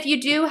 And then if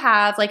you do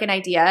have like an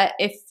idea,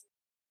 if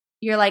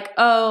you're like,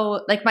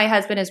 oh, like my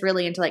husband is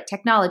really into like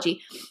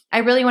technology. I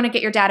really want to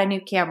get your dad a new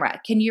camera.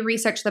 Can you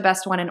research the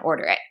best one and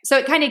order it? So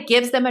it kind of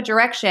gives them a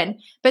direction,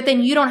 but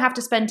then you don't have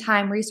to spend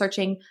time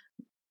researching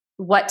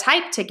what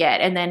type to get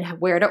and then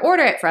where to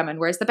order it from and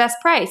where's the best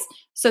price.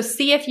 So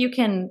see if you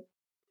can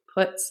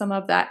put some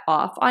of that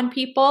off on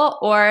people,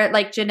 or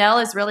like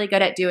Janelle is really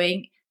good at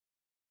doing,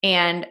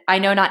 and I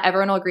know not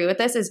everyone will agree with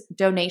this, is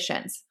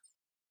donations.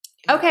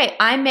 Okay,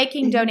 I'm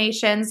making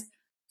donations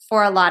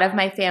for a lot of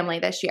my family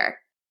this year.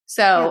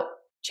 So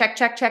check.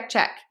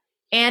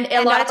 And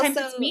a lot of times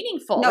also- it's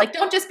meaningful. No, like,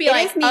 don't just be it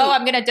like, is neat. oh,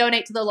 I'm going to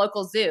donate to the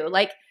local zoo.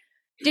 Like,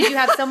 did you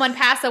have someone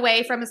pass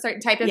away from a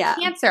certain type of Yeah.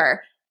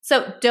 cancer?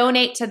 So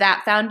donate to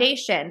that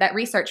foundation, that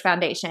research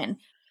foundation.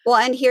 Well,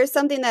 and here's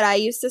something that I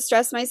used to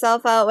stress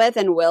myself out with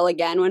and will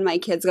again when my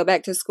kids go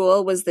back to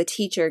school was the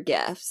teacher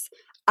gifts.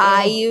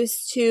 I Oh.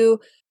 used to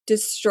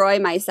destroy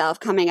myself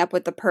coming up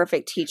with the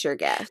perfect teacher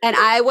gift. And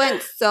I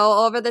went so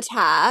over the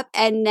top.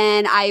 And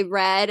then I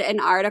read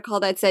an article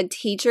that said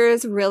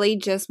teachers really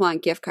just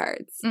want gift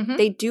cards. Mhm.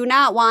 They do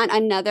not want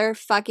another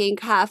fucking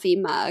coffee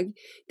mug.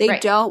 They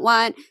Right. don't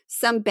want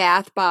some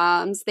bath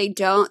bombs. They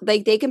don't,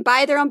 like, they can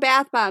buy their own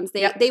bath bombs.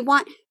 Yep. They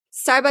want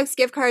Starbucks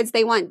gift cards.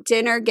 They want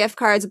dinner gift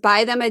cards.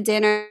 Buy them a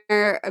dinner.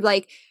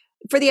 Like,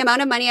 for the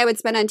amount of money I would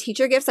spend on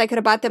teacher gifts, I could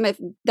have bought them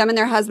and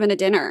their husband a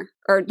dinner,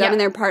 or them Yeah. and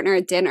their partner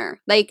a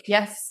dinner. Like,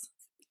 Yes.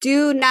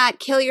 do not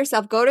kill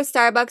yourself. Go to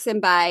Starbucks and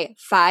buy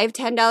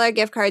 $5-10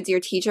 gift cards. Your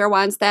teacher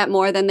wants that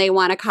more than they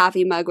want a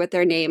coffee mug with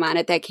their name on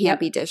it that can't Yep.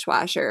 be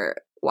dishwasher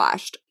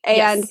washed. And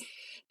Yes.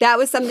 that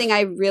was something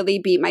I really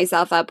beat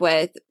myself up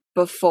with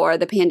before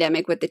the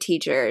pandemic with the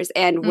teachers,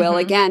 and will Mhm.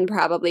 again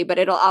probably, but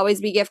it'll always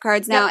be gift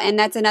cards now. Yep. And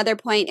that's another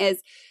point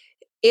is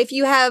if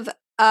you have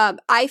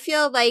I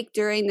feel like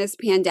during this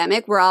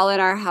pandemic, we're all in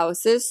our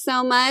houses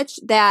so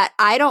much that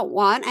I don't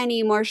want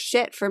any more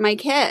shit for my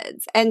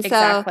kids. And so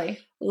Exactly.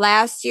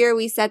 last year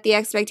we set the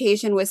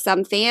expectation with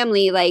some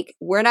family, like,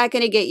 we're not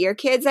going to get your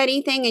kids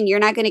anything and you're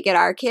not going to get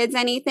our kids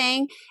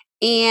anything.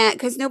 And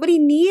because nobody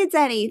needs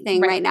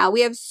anything right now.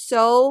 We have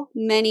so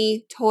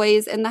many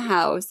toys in the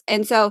house.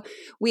 And so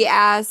we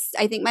asked,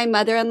 I think my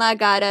mother-in-law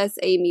got us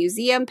a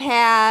museum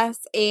pass,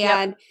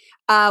 and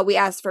we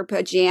asked for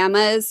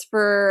pajamas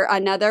for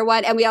another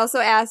one. And we also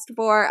asked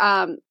for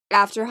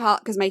after,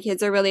 because my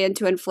kids are really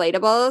into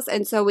inflatables.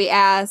 And so we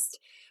asked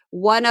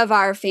one of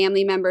our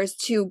family members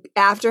to,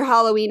 after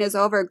Halloween is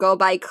over, go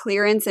buy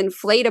clearance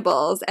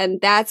inflatables.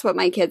 And that's what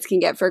my kids can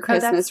get for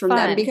Christmas that's from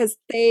them, fun. because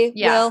they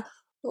will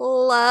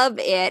love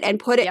it, and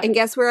put it, Yep. and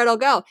guess where it'll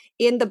go?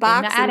 In the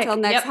box attic. until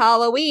next Yep.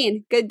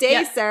 Halloween. Good day,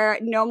 Yep. sir.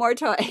 No more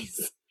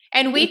toys.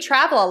 And we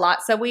travel a lot.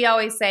 So we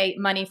always say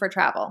money for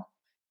travel.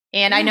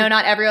 And I know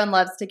not everyone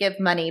loves to give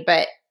money,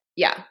 but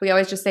yeah, we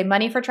always just say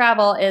money for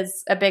travel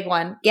is a big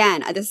one.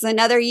 Again, this is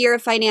another year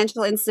of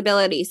financial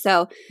instability.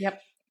 So Yep.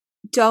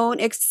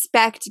 don't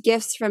expect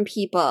gifts from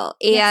people.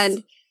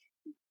 And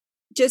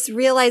just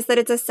realize that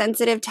it's a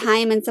sensitive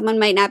time and someone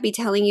might not be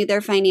telling you their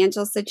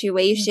financial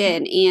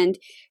situation. And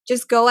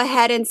just go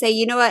ahead and say,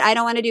 you know what, I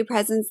don't want to do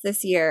presents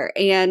this year.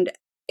 And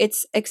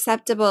it's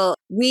acceptable.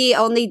 We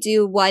only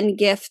do one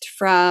gift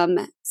from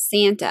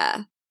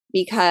Santa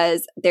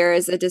because there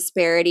is a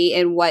disparity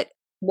in what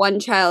one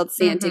child's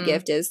Santa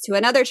gift is to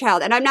another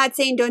child. And I'm not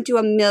saying don't do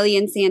 1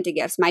 million Santa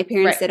gifts. My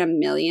parents did 1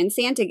 million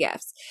Santa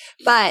gifts.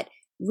 But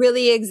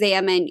really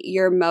examine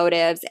your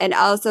motives and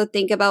also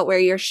think about where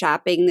you're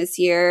shopping this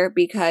year,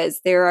 because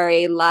there are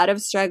a lot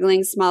of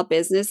struggling small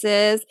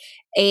businesses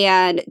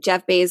and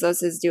Jeff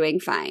Bezos is doing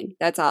fine.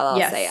 That's all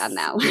I'll say on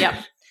that one. Yep.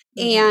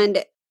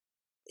 And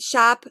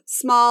shop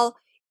small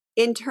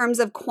in terms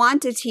of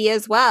quantity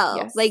as well.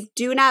 Yes. Like,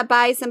 do not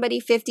buy somebody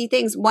 50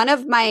 things. One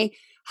of my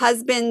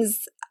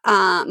husband's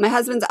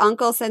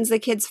uncle sends the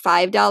kids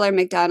 $5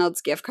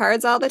 McDonald's gift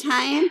cards all the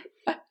time.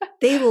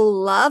 They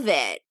love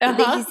it.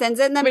 He sends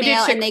it in the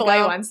mail and they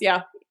go. Ones,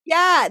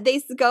 yeah,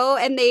 they go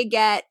and they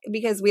get,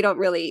 because we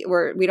don't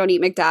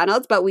eat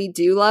McDonald's, but we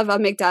do love a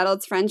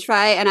McDonald's French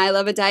fry, and I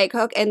love a Diet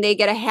Coke, and they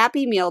get a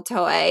Happy Meal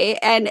toy,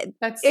 and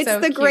it's so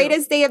the cute.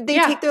 Greatest. They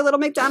take their little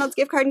McDonald's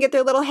gift card and get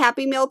their little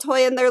Happy Meal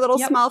toy and their little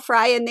small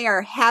fry, and they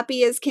are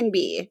happy as can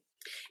be.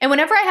 And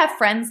whenever I have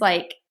friends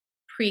like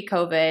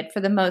pre-COVID, for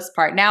the most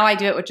part, now I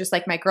do it with just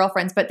like my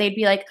girlfriends, but they'd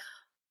be like,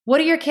 "What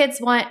do your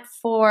kids want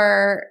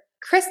for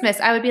Christmas?"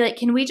 I would be like,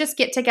 "Can we just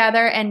get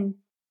together and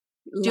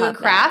do a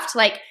craft?"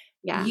 Like,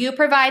 you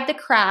provide the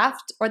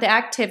craft or the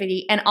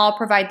activity and I'll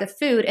provide the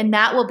food, and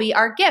that will be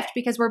our gift,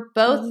 because we're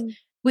both,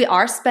 we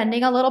are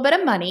spending a little bit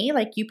of money.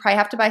 Like, you probably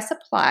have to buy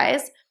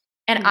supplies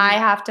and I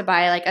have to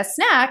buy like a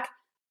snack.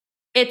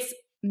 It's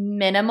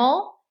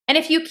minimal. And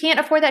if you can't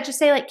afford that, just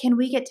say like, "Can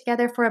we get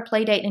together for a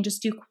play date and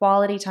just do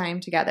quality time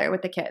together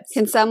with the kids?"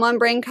 Can someone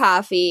bring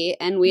coffee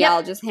and we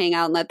all just hang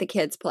out and let the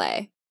kids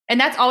play? And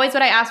that's always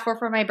what I ask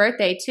for my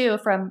birthday too,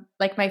 from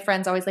like my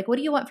friends always like, "What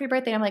do you want for your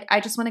birthday?" And I'm like, "I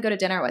just want to go to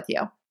dinner with you."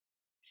 And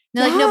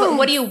they're like, "No, but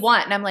what do you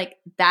want?" And I'm like,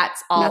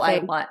 "That's all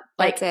Nothing. I want."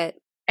 Like, that's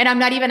it. And I'm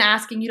not even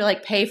asking you to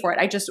like pay for it.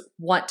 I just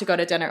want to go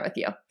to dinner with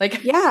you.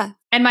 Like, yeah.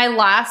 And my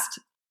last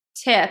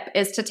tip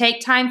is to take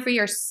time for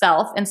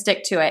yourself and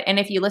stick to it. And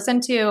if you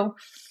listen to,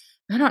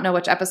 I don't know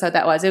which episode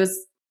that was. It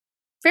was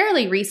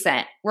fairly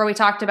recent, where we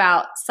talked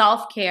about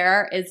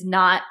self-care is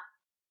not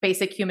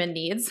basic human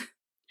needs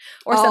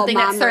or something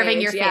that's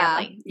serving your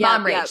family.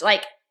 Mom rage.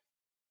 Like,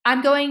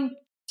 I'm going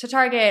to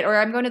Target or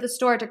I'm going to the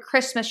store to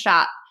Christmas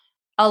shop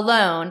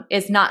alone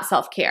is not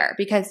self-care,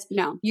 because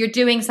you're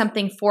doing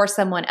something for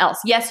someone else.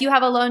 Yes, you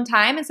have alone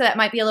time, and so that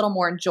might be a little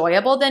more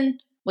enjoyable than,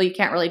 well, you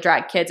can't really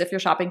drag kids if you're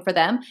shopping for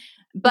them,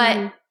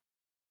 but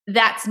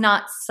that's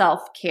not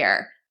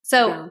self-care.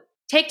 So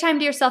take time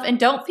to yourself and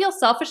don't feel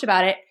selfish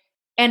about it,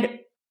 and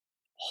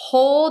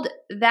hold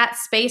that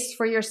space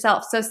for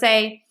yourself. So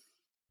say,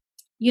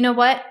 you know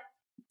what,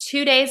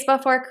 2 days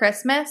before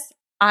Christmas,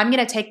 I'm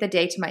going to take the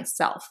day to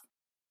myself.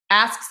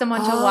 Ask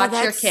someone to watch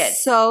your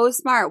kids. So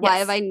smart. Why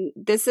have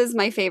this is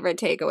my favorite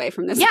takeaway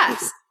from this.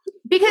 Yes.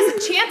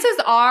 Because chances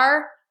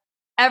are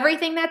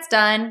everything that's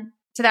done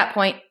to that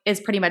point is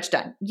pretty much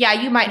done. Yeah,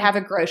 you might have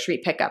a grocery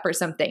pickup or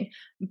something,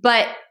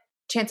 but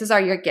chances are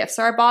your gifts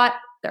are bought.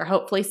 They're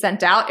hopefully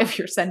sent out if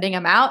you're sending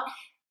them out.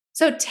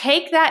 So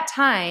take that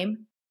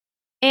time,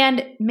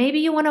 and maybe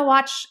you want to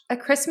watch a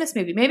Christmas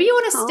movie. Maybe you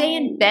want to stay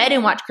in bed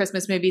and watch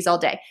Christmas movies all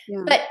day.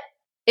 Yeah. But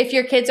if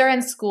your kids are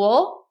in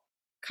school,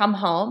 come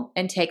home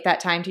and take that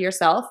time to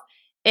yourself.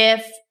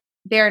 If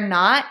they're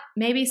not,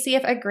 maybe see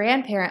if a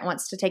grandparent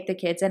wants to take the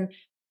kids and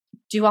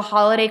do a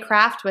holiday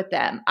craft with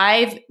them.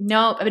 I've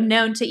been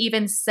known to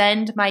even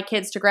send my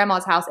kids to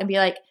grandma's house and be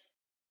like,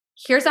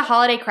 "Here's a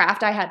holiday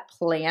craft I had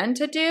planned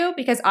to do,"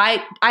 because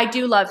I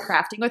do love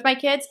crafting with my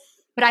kids,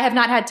 but I have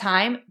not had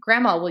time.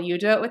 Grandma, will you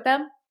do it with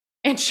them?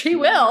 And she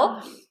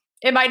will.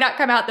 It might not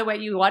come out the way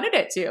you wanted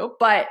it to,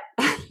 but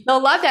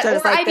they'll love that.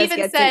 Or I've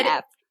even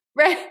said,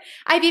 right.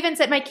 I've even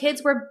said, my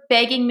kids were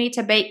begging me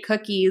to bake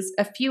cookies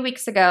a few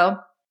weeks ago.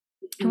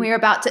 And we were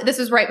this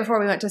was right before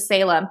we went to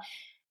Salem.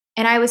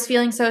 And I was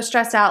feeling so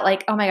stressed out,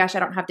 like, oh my gosh, I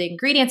don't have the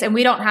ingredients. And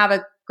we don't have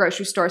a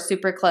grocery store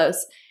super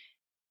close.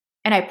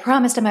 And I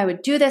promised him I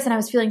would do this. And I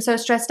was feeling so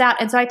stressed out.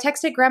 And so I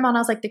texted Grandma and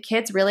I was like, "The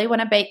kids really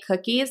want to bake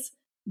cookies.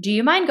 Do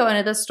you mind going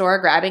to the store,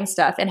 grabbing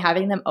stuff and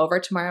having them over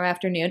tomorrow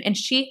afternoon?" And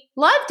she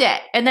loved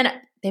it. And then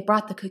they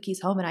brought the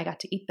cookies home and I got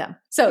to eat them.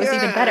 So it was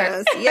even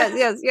better.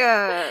 Yes.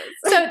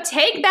 So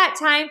take that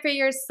time for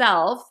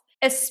yourself,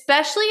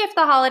 especially if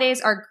the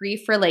holidays are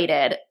grief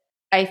related.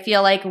 I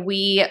feel like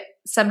we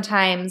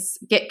sometimes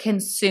get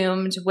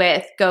consumed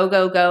with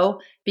go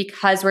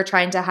because we're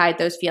trying to hide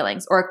those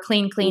feelings, or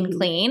clean.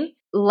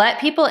 Let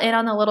people in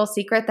on the little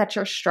secret that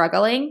you're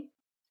struggling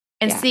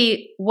and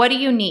see, what do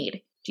you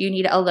need? Do you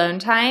need alone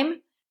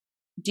time?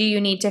 Do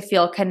you need to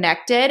feel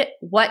connected?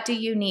 What do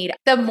you need?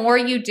 The more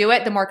you do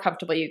it, the more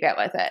comfortable you get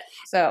with it.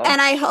 So, and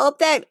I hope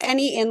that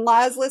any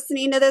in-laws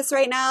listening to this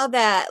right now,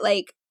 that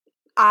like,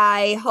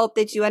 I hope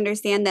that you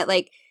understand that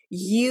like,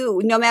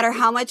 no matter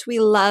how much we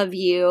love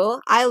you,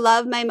 I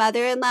love my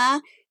mother-in-law.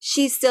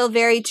 She's still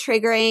very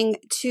triggering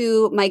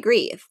to my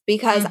grief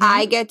because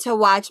I get to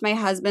watch my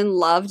husband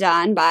loved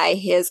on by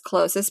his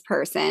closest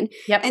person.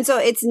 Yep. And so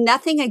it's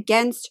nothing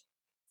against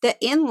the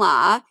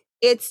in-law.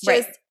 It's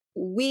just Right.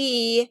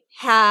 we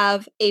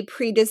have a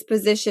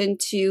predisposition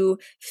to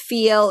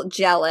feel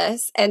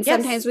jealous. And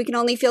Yes. sometimes we can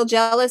only feel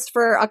jealous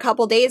for a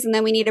couple days and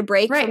then we need a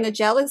break Right. from the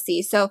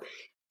jealousy. So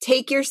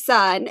take your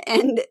son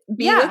and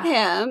be Yeah. with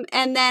him.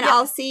 And then Yeah.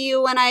 I'll see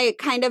you when I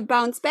kind of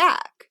bounce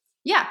back.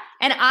 Yeah.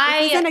 And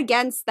This isn't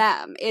against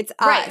them. It's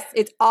Right. us.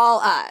 It's all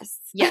us.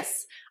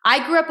 Yes.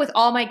 I grew up with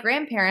all my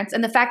grandparents,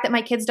 and the fact that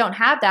my kids don't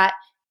have that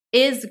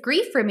is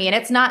grief for me. And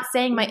it's not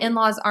saying my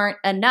in-laws aren't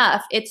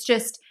enough. It's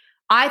just,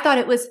 I thought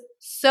it was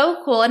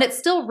so cool. And it's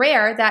still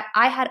rare that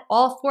I had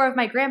all 4 of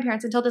my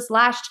grandparents until this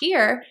last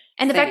year.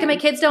 And the fact that my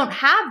Same. kids don't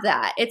have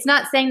that, it's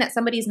not saying that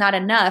somebody's not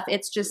enough.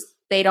 It's just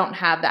they don't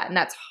have that. And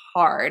that's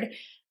hard.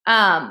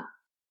 And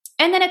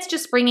then it's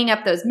just bringing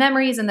up those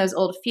memories and those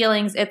old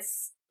feelings.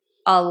 It's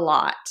a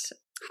lot.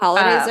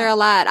 Holidays are a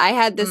lot. I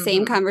had the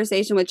same Mhm.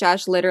 conversation with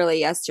Josh literally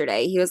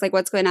yesterday. He was like,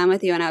 "What's going on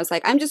with you?" And I was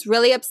like, "I'm just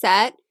really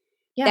upset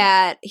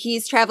that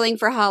he's traveling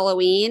for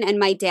Halloween and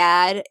my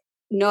dad,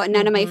 none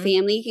of my Mhm.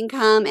 family can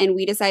come and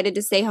we decided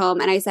to stay home."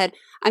 And I said,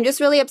 "I'm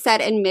just really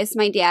upset and miss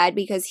my dad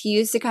because he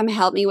used to come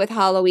help me with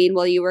Halloween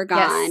while you were gone."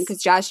 Yes.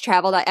 Because Josh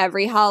traveled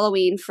every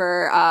Halloween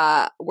for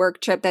a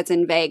work trip that's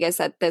in Vegas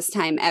at this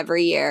time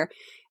every year.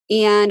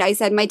 And I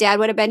said, "My dad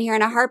would have been here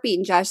in a heartbeat."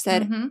 And Josh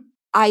said, Mhm.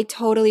 "I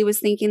totally was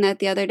thinking that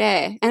the other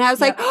day." And I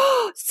was like, Yep.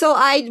 "Oh, so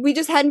we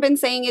just hadn't been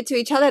saying it to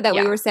each other that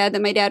we Yeah. were sad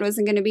that my dad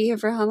wasn't going to be here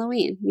for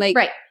Halloween." Like,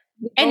 Right.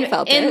 we both And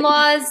felt it.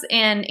 in-laws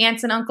and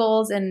aunts and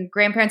uncles and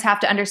grandparents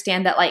have to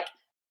understand that, like,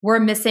 we're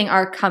missing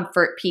our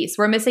comfort piece.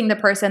 We're missing the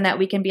person that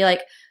we can be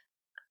like,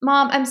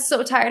 "Mom, I'm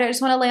so tired. I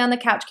just want to lay on the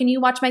couch. Can you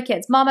watch my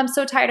kids? Mom, I'm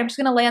so tired. I'm just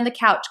going to lay on the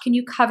couch. Can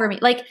you cover me?"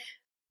 Like,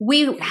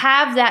 we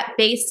have that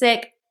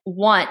basic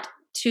want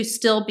to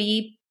still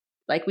be,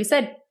 like we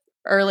said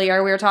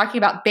earlier, we were talking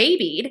about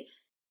babied.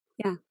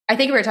 Yeah. I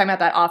think we were talking about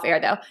that off air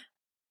though.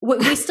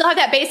 We still have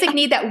that basic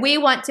need that we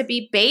want to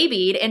be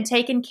babied and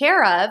taken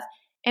care of.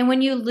 And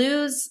when you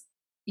lose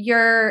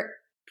your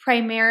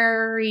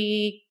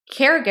primary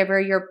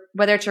caregiver,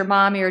 whether it's your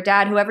mom or your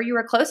dad, whoever you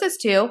were closest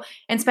to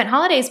and spent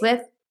holidays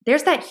with,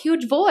 there's that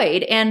huge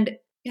void. And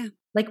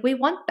like, we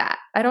want that.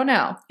 I don't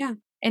know. Yeah.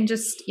 And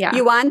just, yeah.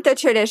 You want the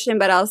tradition,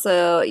 but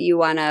also you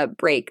want to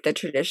break the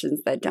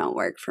traditions that don't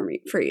work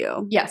for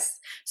you. Yes.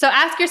 So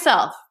ask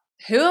yourself,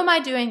 who am I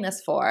doing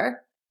this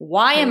for?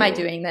 Why am I Who?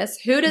 doing this?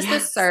 Who does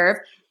this Yes. serve?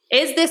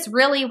 Is this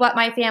really what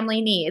my family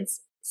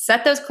needs?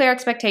 Set those clear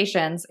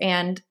expectations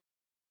and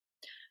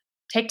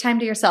take time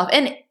to yourself.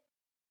 And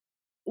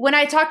when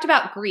I talked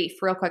about grief,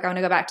 real quick, I want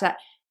to go back to that.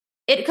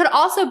 It could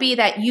also be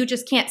that you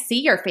just can't see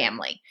your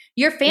family.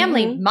 Your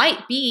family Mhm.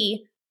 might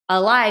be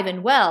alive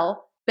and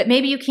well, but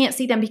maybe you can't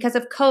see them because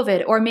of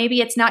COVID, or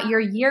maybe it's not your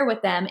year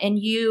with them and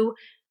you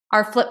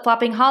are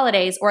flip-flopping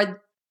holidays,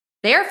 or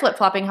they're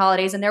flip-flopping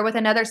holidays and they're with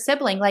another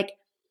sibling. Like,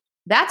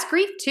 that's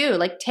grief too.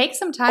 Like, take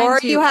some time Or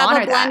to you have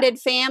honor a blended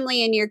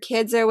family and your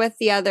kids are with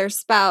the other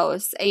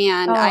spouse.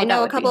 And Oh, I that know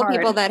a would be couple of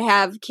people hard. that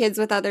have kids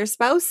with other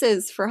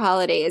spouses for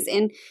holidays.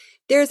 And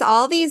there's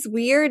all these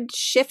weird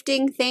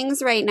shifting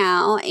things right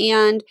now.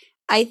 And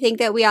I think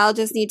that we all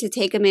just need to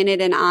take a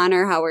minute and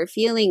honor how we're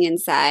feeling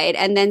inside,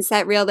 and then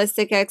set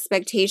realistic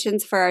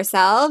expectations for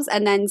ourselves,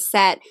 and then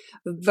set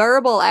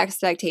verbal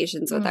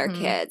expectations with our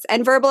Mhm. kids,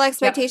 and verbal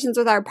expectations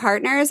with our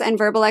partners, and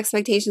verbal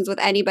expectations with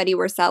anybody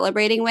we're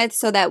celebrating with,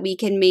 so that we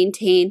can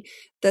maintain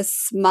the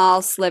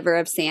small sliver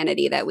of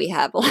sanity that we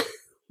have left.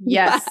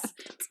 Yes.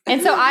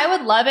 And so I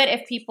would love it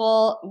if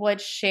people would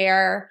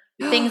share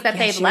things that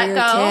Yeah, they've share let your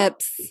go,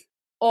 tips.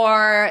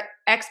 or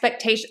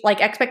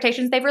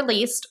expectations they've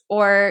released,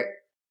 or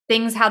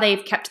things, how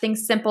they've kept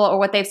things simple, or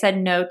what they've said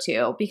no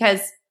to,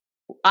 because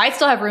I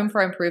still have room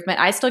for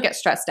improvement. I still get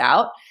stressed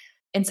out.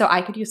 And so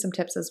I could use some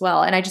tips as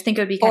well. And I just think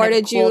it would be kind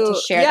of cool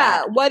to share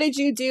that. What did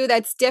you do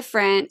that's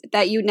different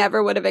that you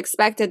never would have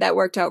expected that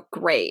worked out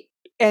great?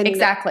 And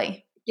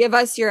Exactly. give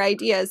us your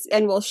ideas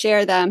and we'll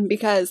share them,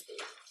 because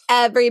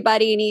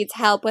everybody needs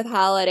help with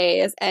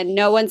holidays and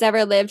no one's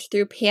ever lived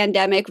through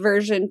pandemic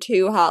version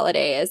 2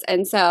 holidays.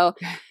 And so,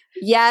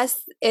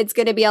 yes, it's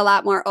going to be a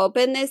lot more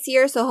open this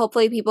year. So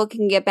hopefully people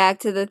can get back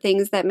to the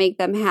things that make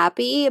them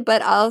happy.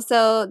 But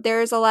also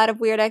there's a lot of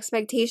weird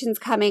expectations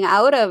coming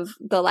out of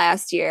the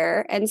last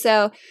year. And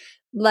so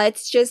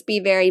let's just be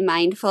very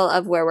mindful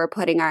of where we're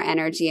putting our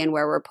energy and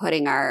where we're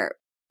putting our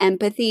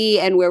empathy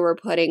and where we're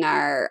putting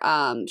our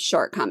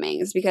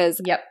shortcomings,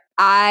 because Yep.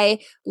 I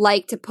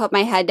like to put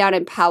my head down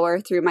and power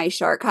through my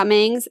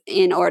shortcomings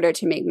in order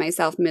to make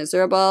myself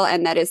miserable.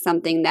 And that is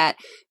something that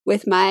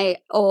with my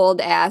old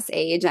ass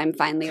age, I'm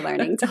finally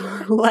learning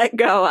to let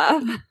go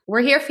of.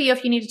 We're here for you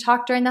if you need to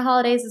talk during the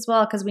holidays as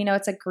well, because we know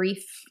it's a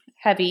grief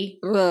heavy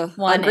Ugh,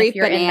 one a grief if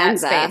you're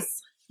bonanza. in that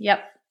space. Yep.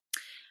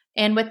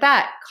 And with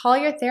that, call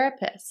your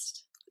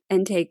therapist.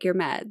 And take your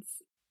meds.